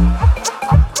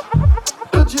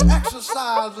 Could you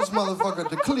exercise this motherfucker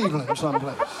to Cleveland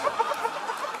someplace?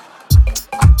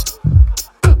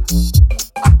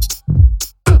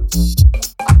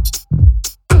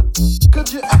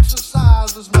 Could you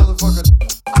exercise this motherfucker?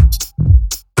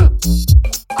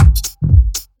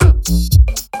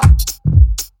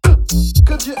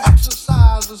 Could you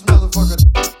exercise this motherfucker?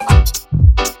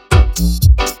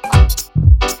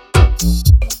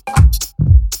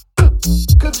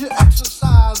 Could you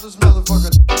exercise this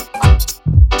motherfucker?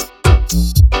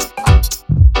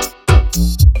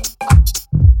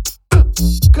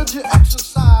 Could you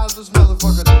exercise this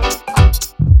motherfucker?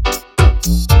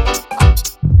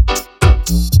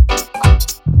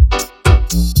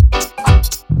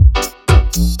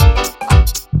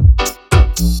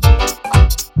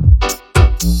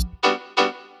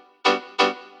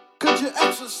 Could you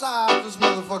exercise this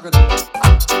motherfucker?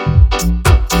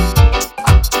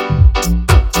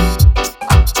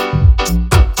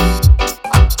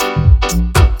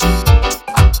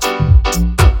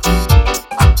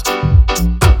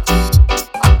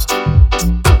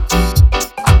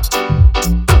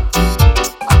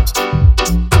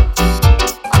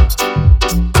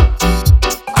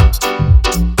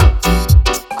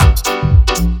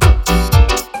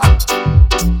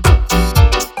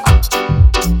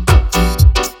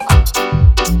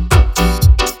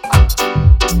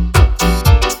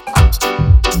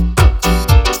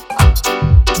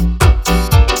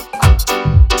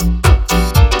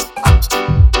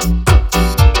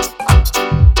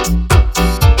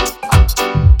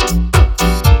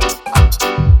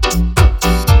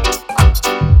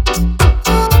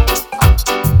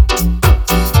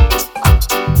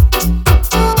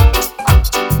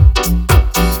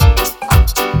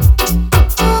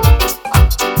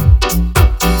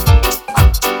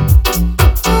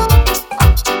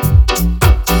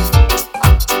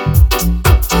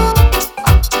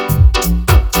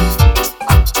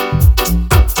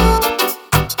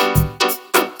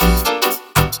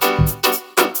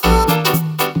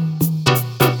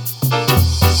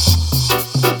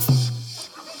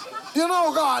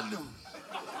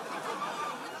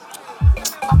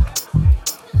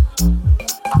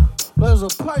 There's a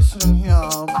person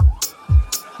here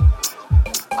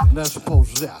that's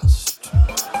possessed.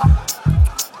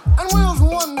 And we was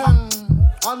wondering,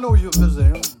 I know you're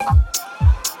busy.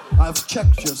 I've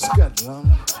checked your schedule.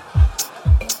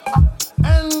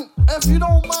 And if you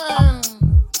don't mind,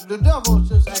 the devil's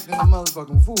just acting a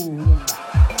motherfucking fool.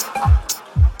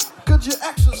 Could you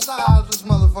exercise this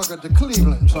motherfucker to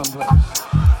Cleveland someplace?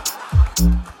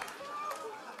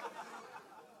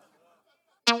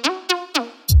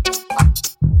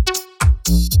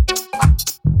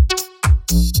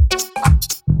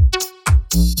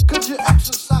 Could you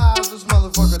exercise this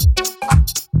motherfucker?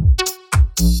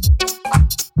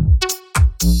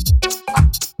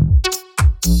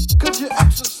 Could you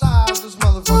exercise this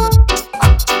motherfucker?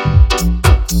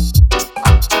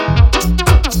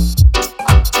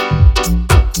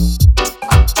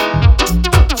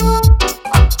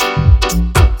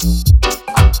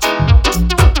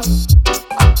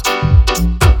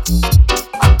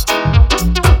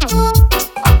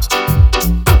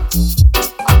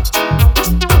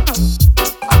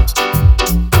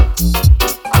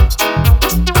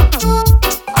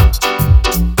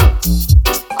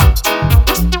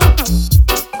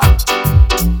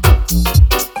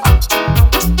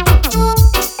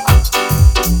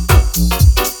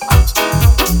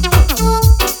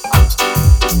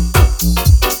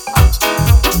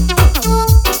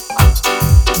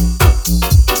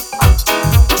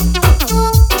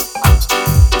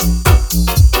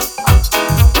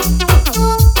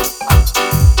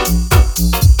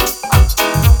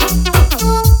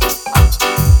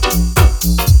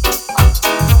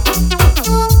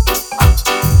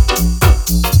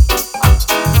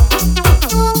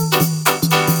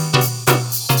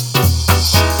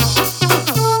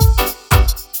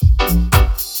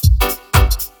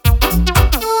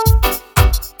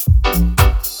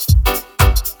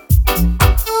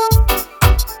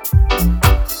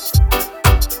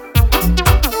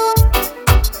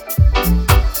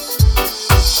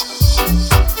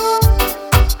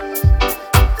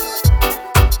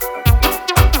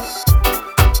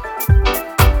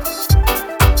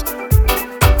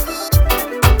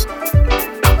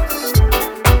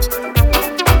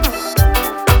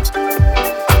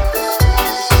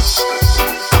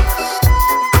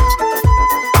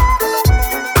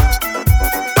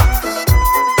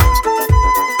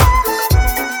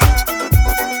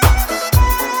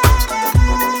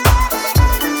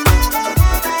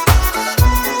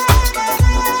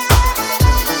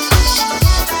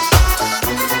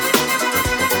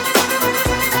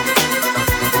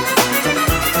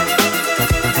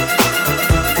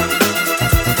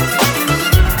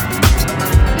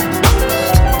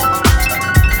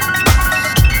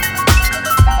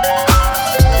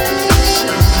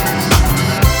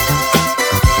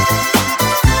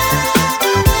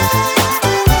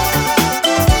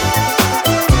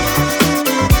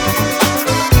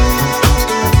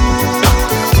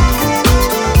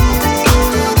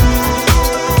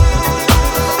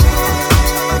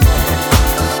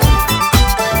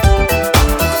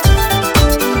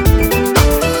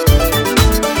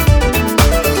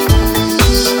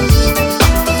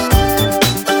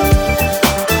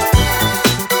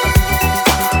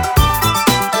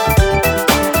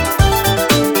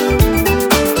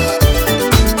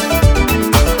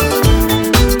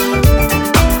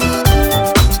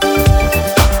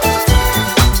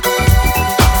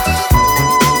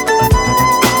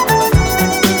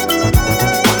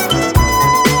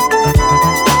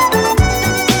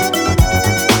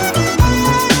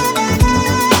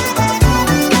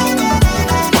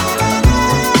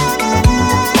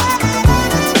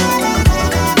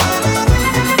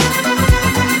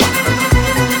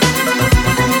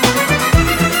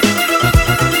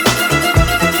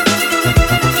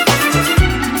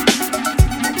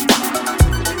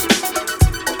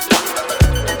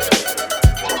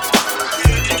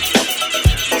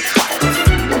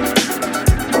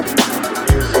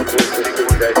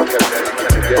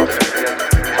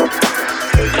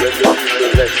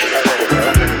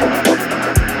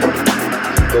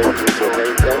 go to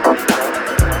Jamaica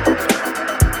and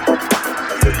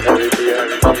the Caribbean,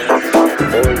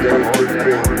 all they could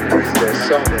bring is their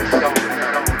songs,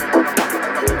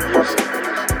 their music.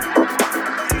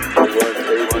 They weren't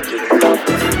able to bring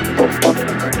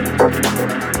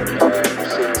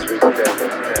things with them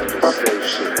on the slave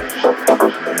ship.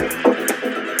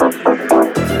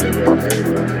 They weren't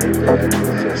able, they had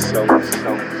their songs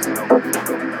and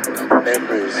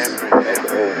memories of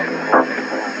home.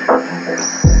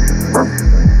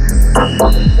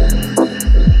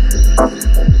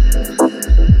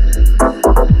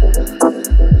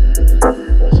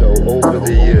 So over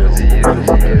the years,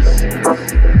 music has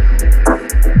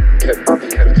kept the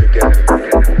people together.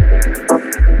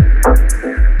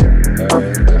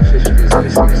 In the 50s and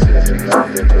 60s in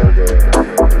London, there were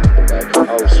like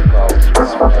house parties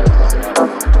with parties and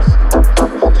parties.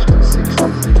 50,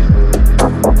 60 people.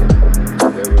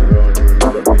 There were only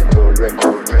what we call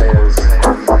record players,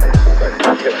 but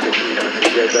kept the people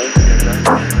together.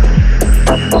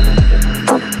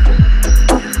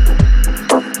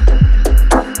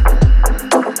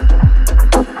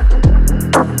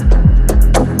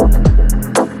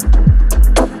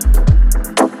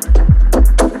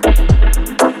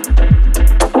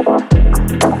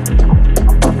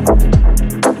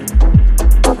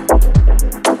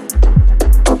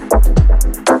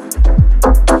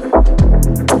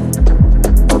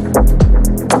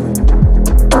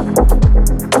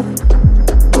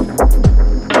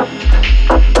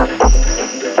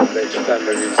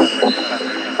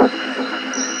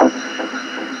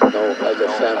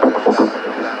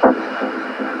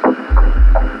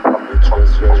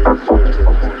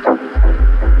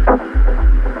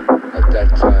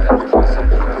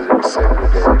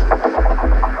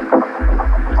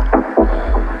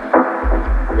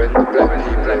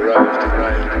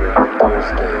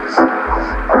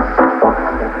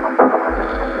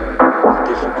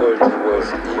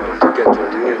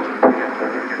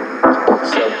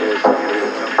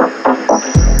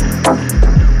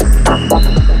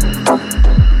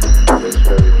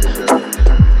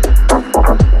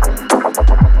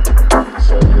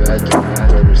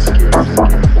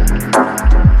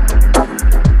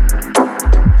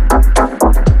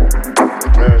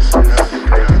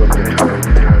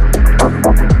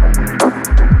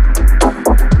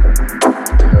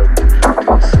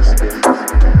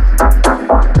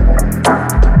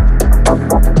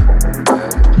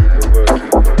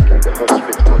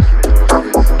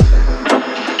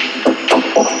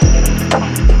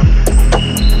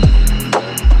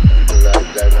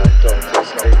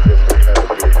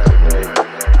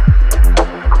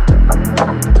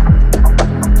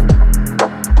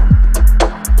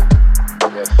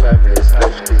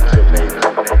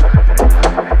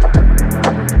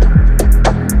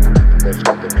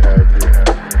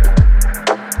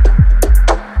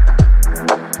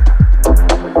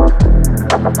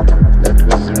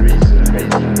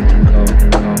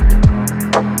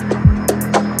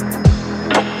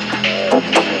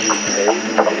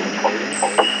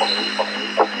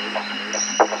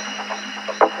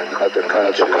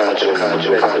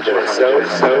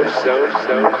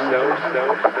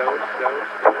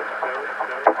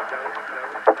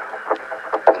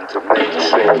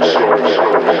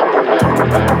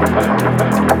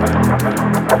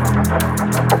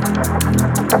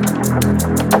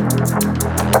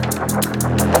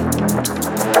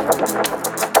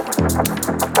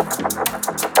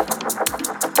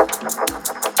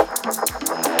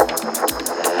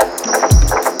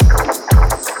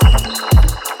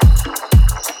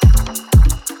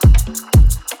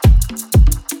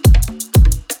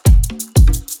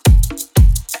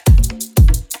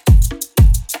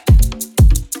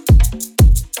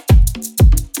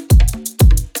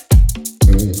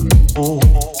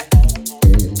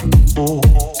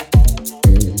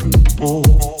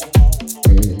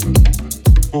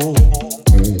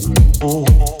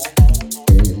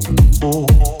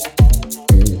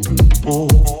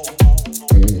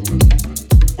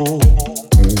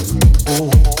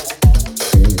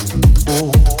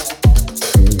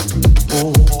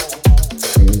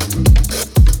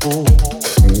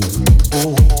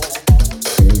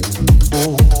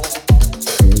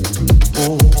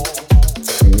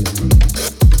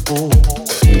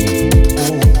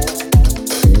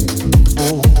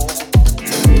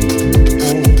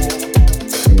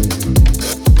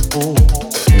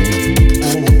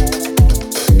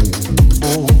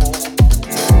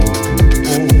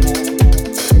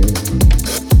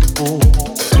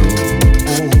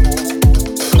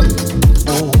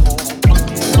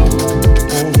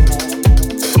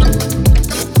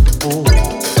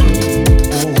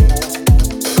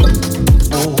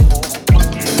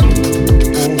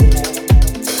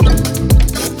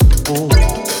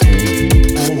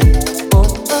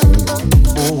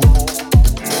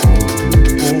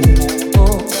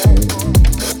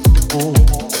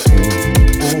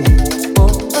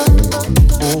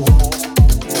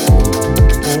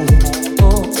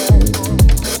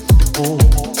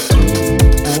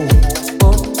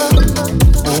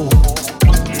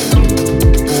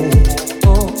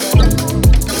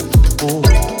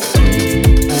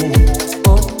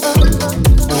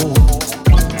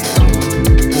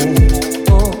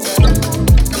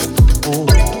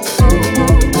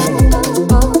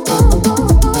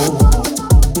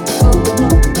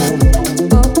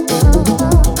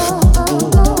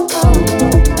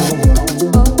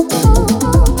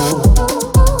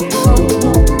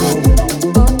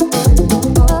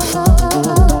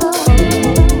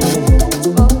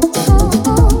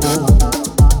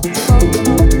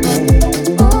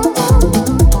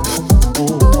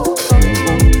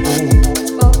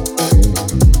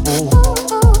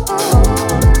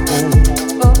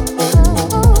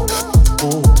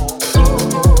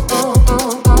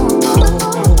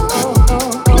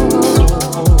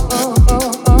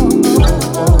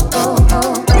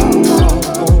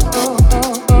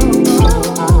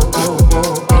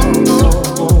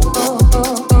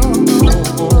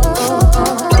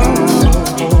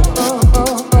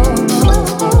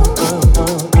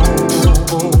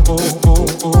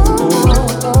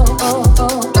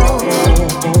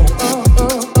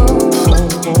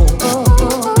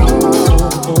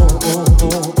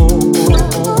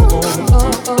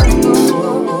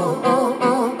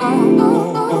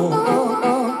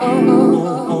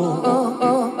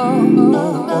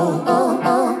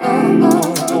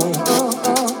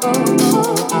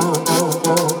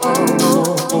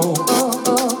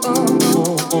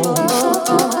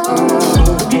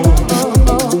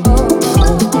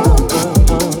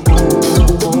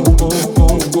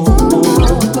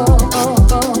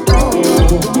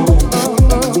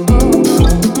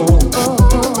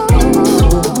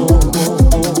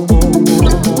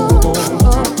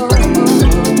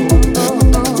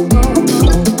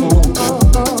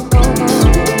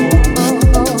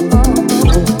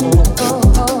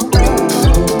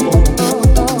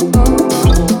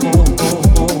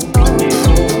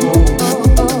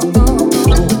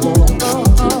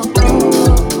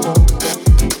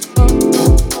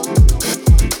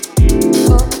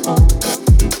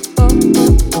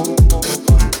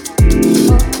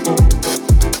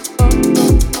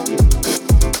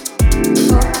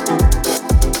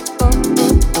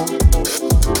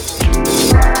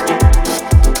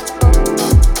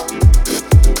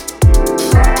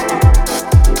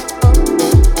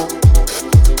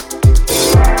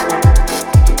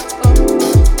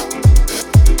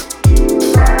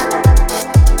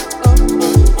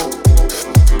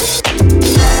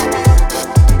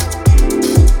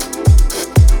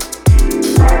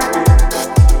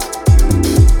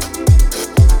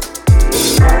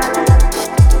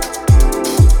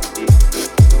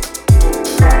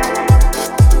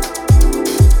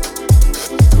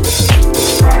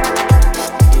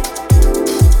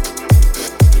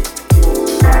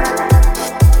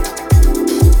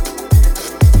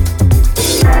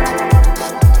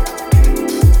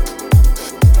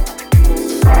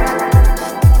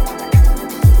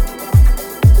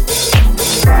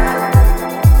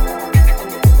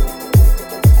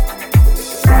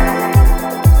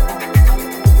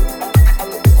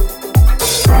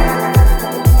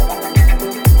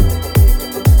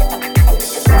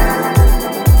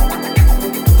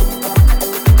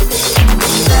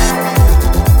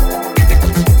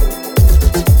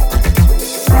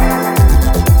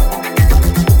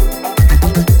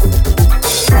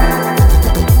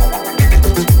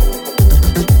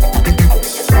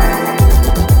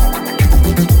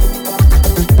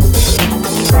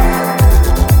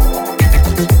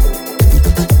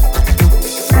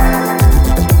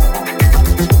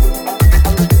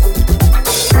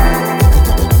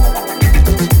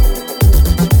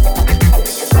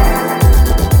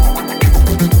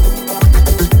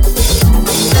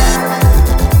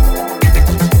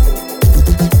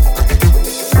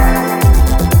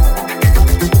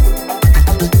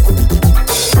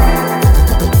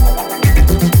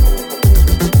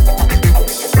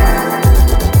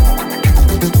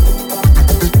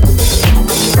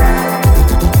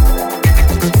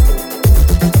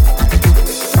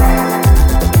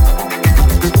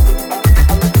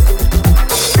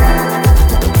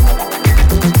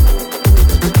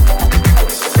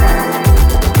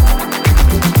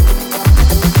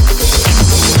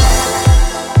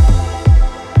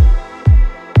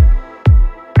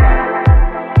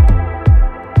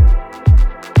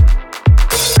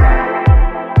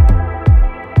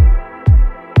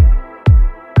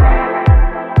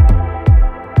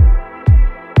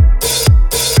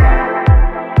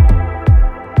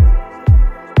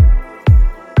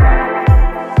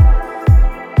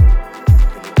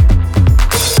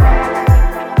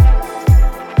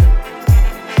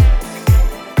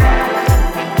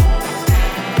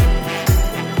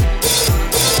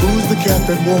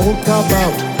 that won't pop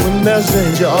out when there's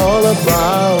danger all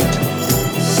about.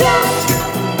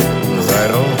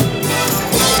 Right on.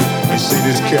 You see,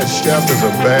 this cat strapped as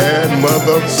a bad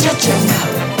mother. Shut your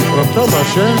mouth. What I'm talking about,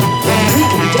 Sharon? Then we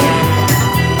can do it.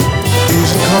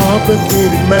 He's a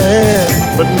complicated man,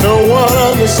 but no one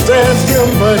understands him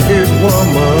but his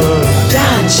woman.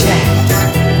 John Shack.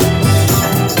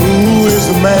 Who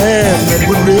is the man that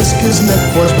would risk his neck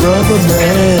for his brother,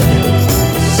 man?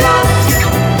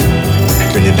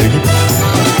 Can you dig it?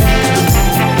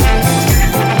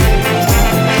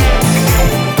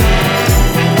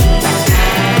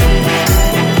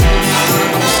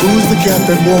 Who's the cat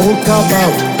that won't cop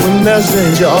out when there's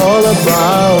danger all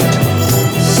about?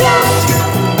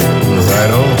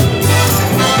 Right on.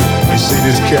 You see,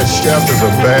 this cat strapped as a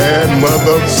bad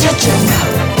mother. Shut your mouth.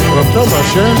 What I'm talking about,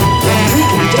 Sharon? Then we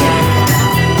can do it.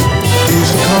 He's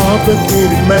a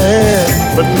complicated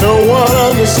man, but no one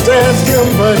understands him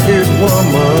but his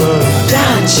woman.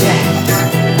 John Shack.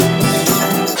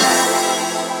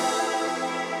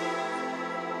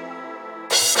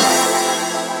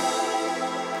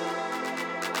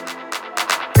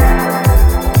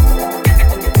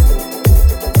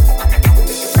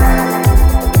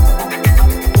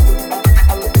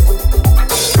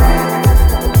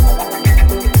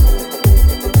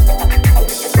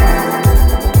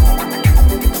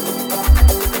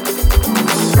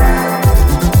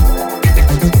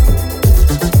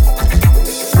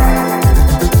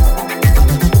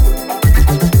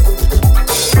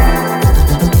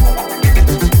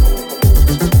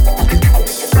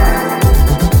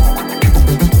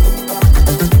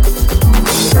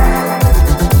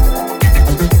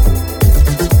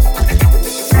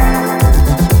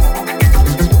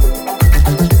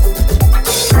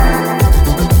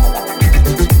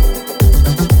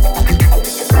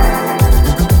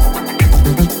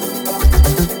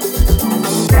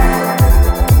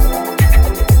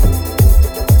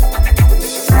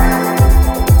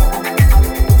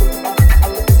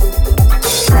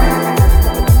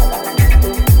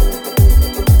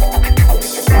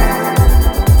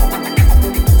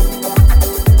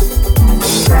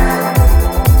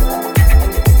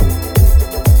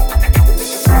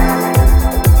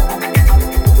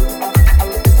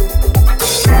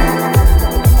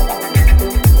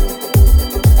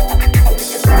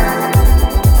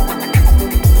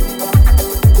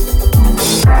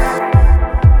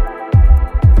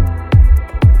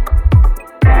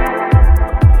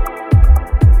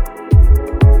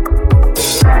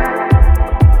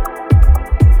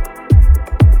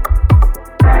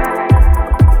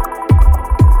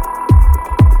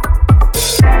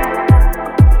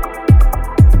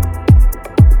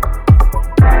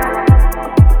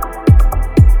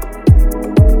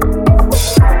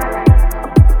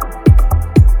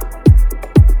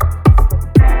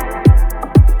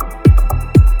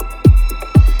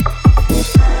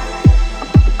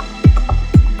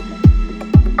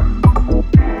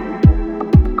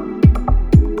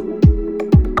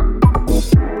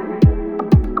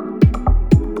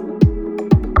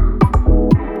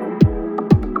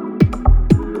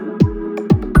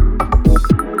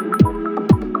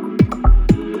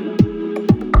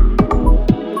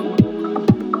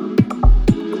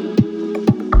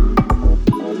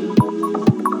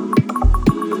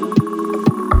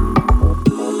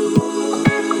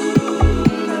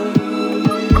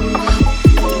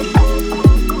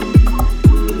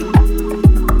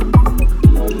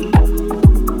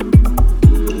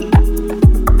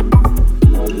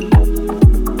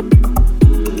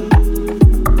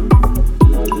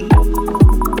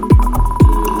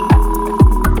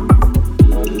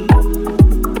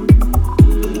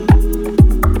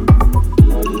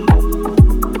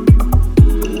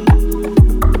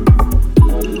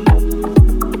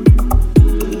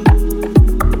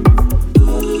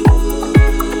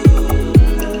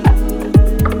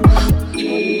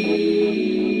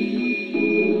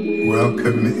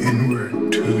 Welcome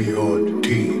inward to your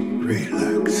deep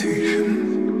relaxation.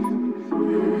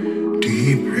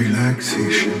 Deep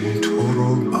relaxation,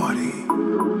 total body,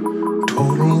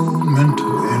 total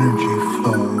mental energy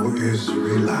flow is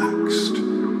relaxed.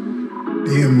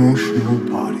 The emotional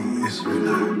body is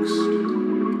relaxed.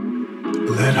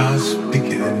 Let us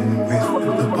begin with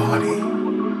the body.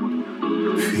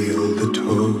 Feel the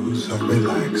toes are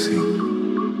relaxing,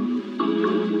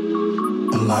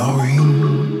 allowing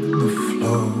the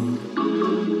flow,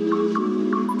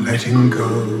 letting go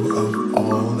of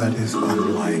all that is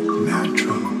unlike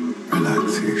natural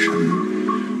relaxation.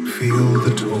 Feel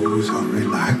the toes are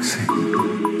relaxing.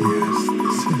 Yes,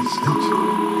 this is it.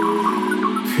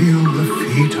 Feel the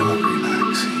feet are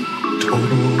relaxing.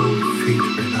 Total feet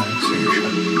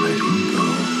relaxation, letting go,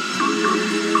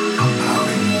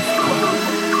 allowing flow.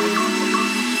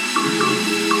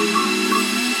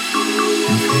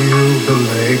 And feel the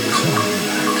legs are relaxing.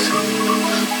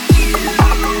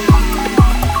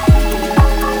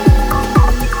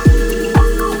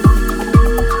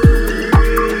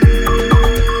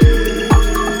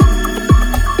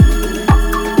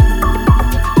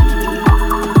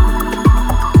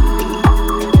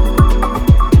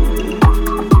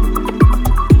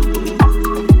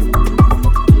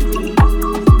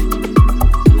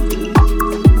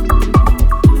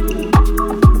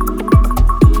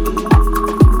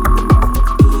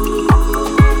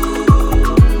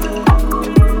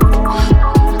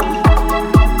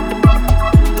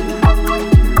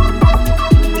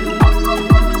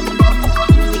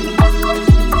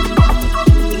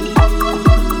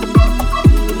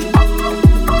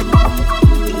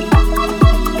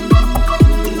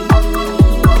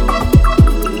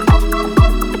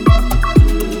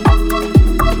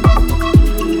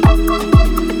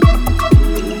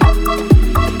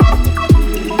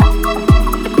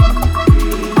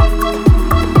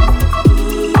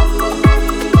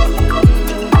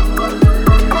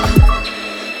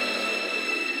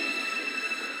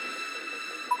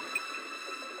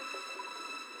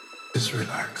 Is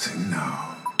relaxing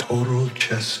now. Total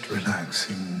chest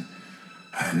relaxing,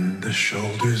 and the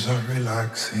shoulders are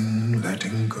relaxing,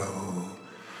 letting go,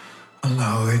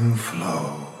 allowing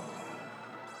flow.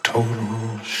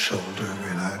 Total shoulder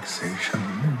relaxation.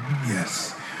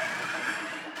 Yes,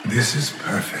 this is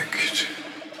perfect.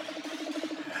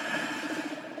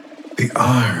 The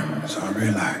arms are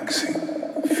relaxing.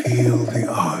 Feel the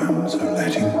arms are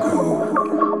letting go,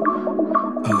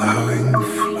 allowing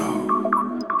flow.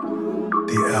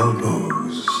 The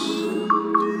elbows,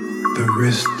 the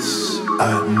wrists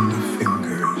and the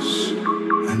fingers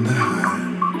and the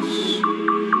hands.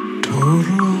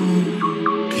 Total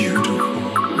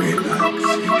beautiful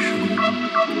relaxation.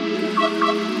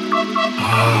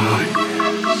 Ah,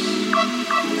 yes.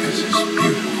 This is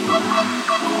beautiful.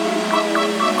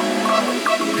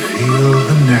 Feel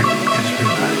the neck is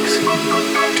relaxing.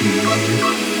 Deep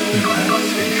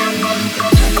relaxation of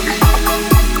the neck.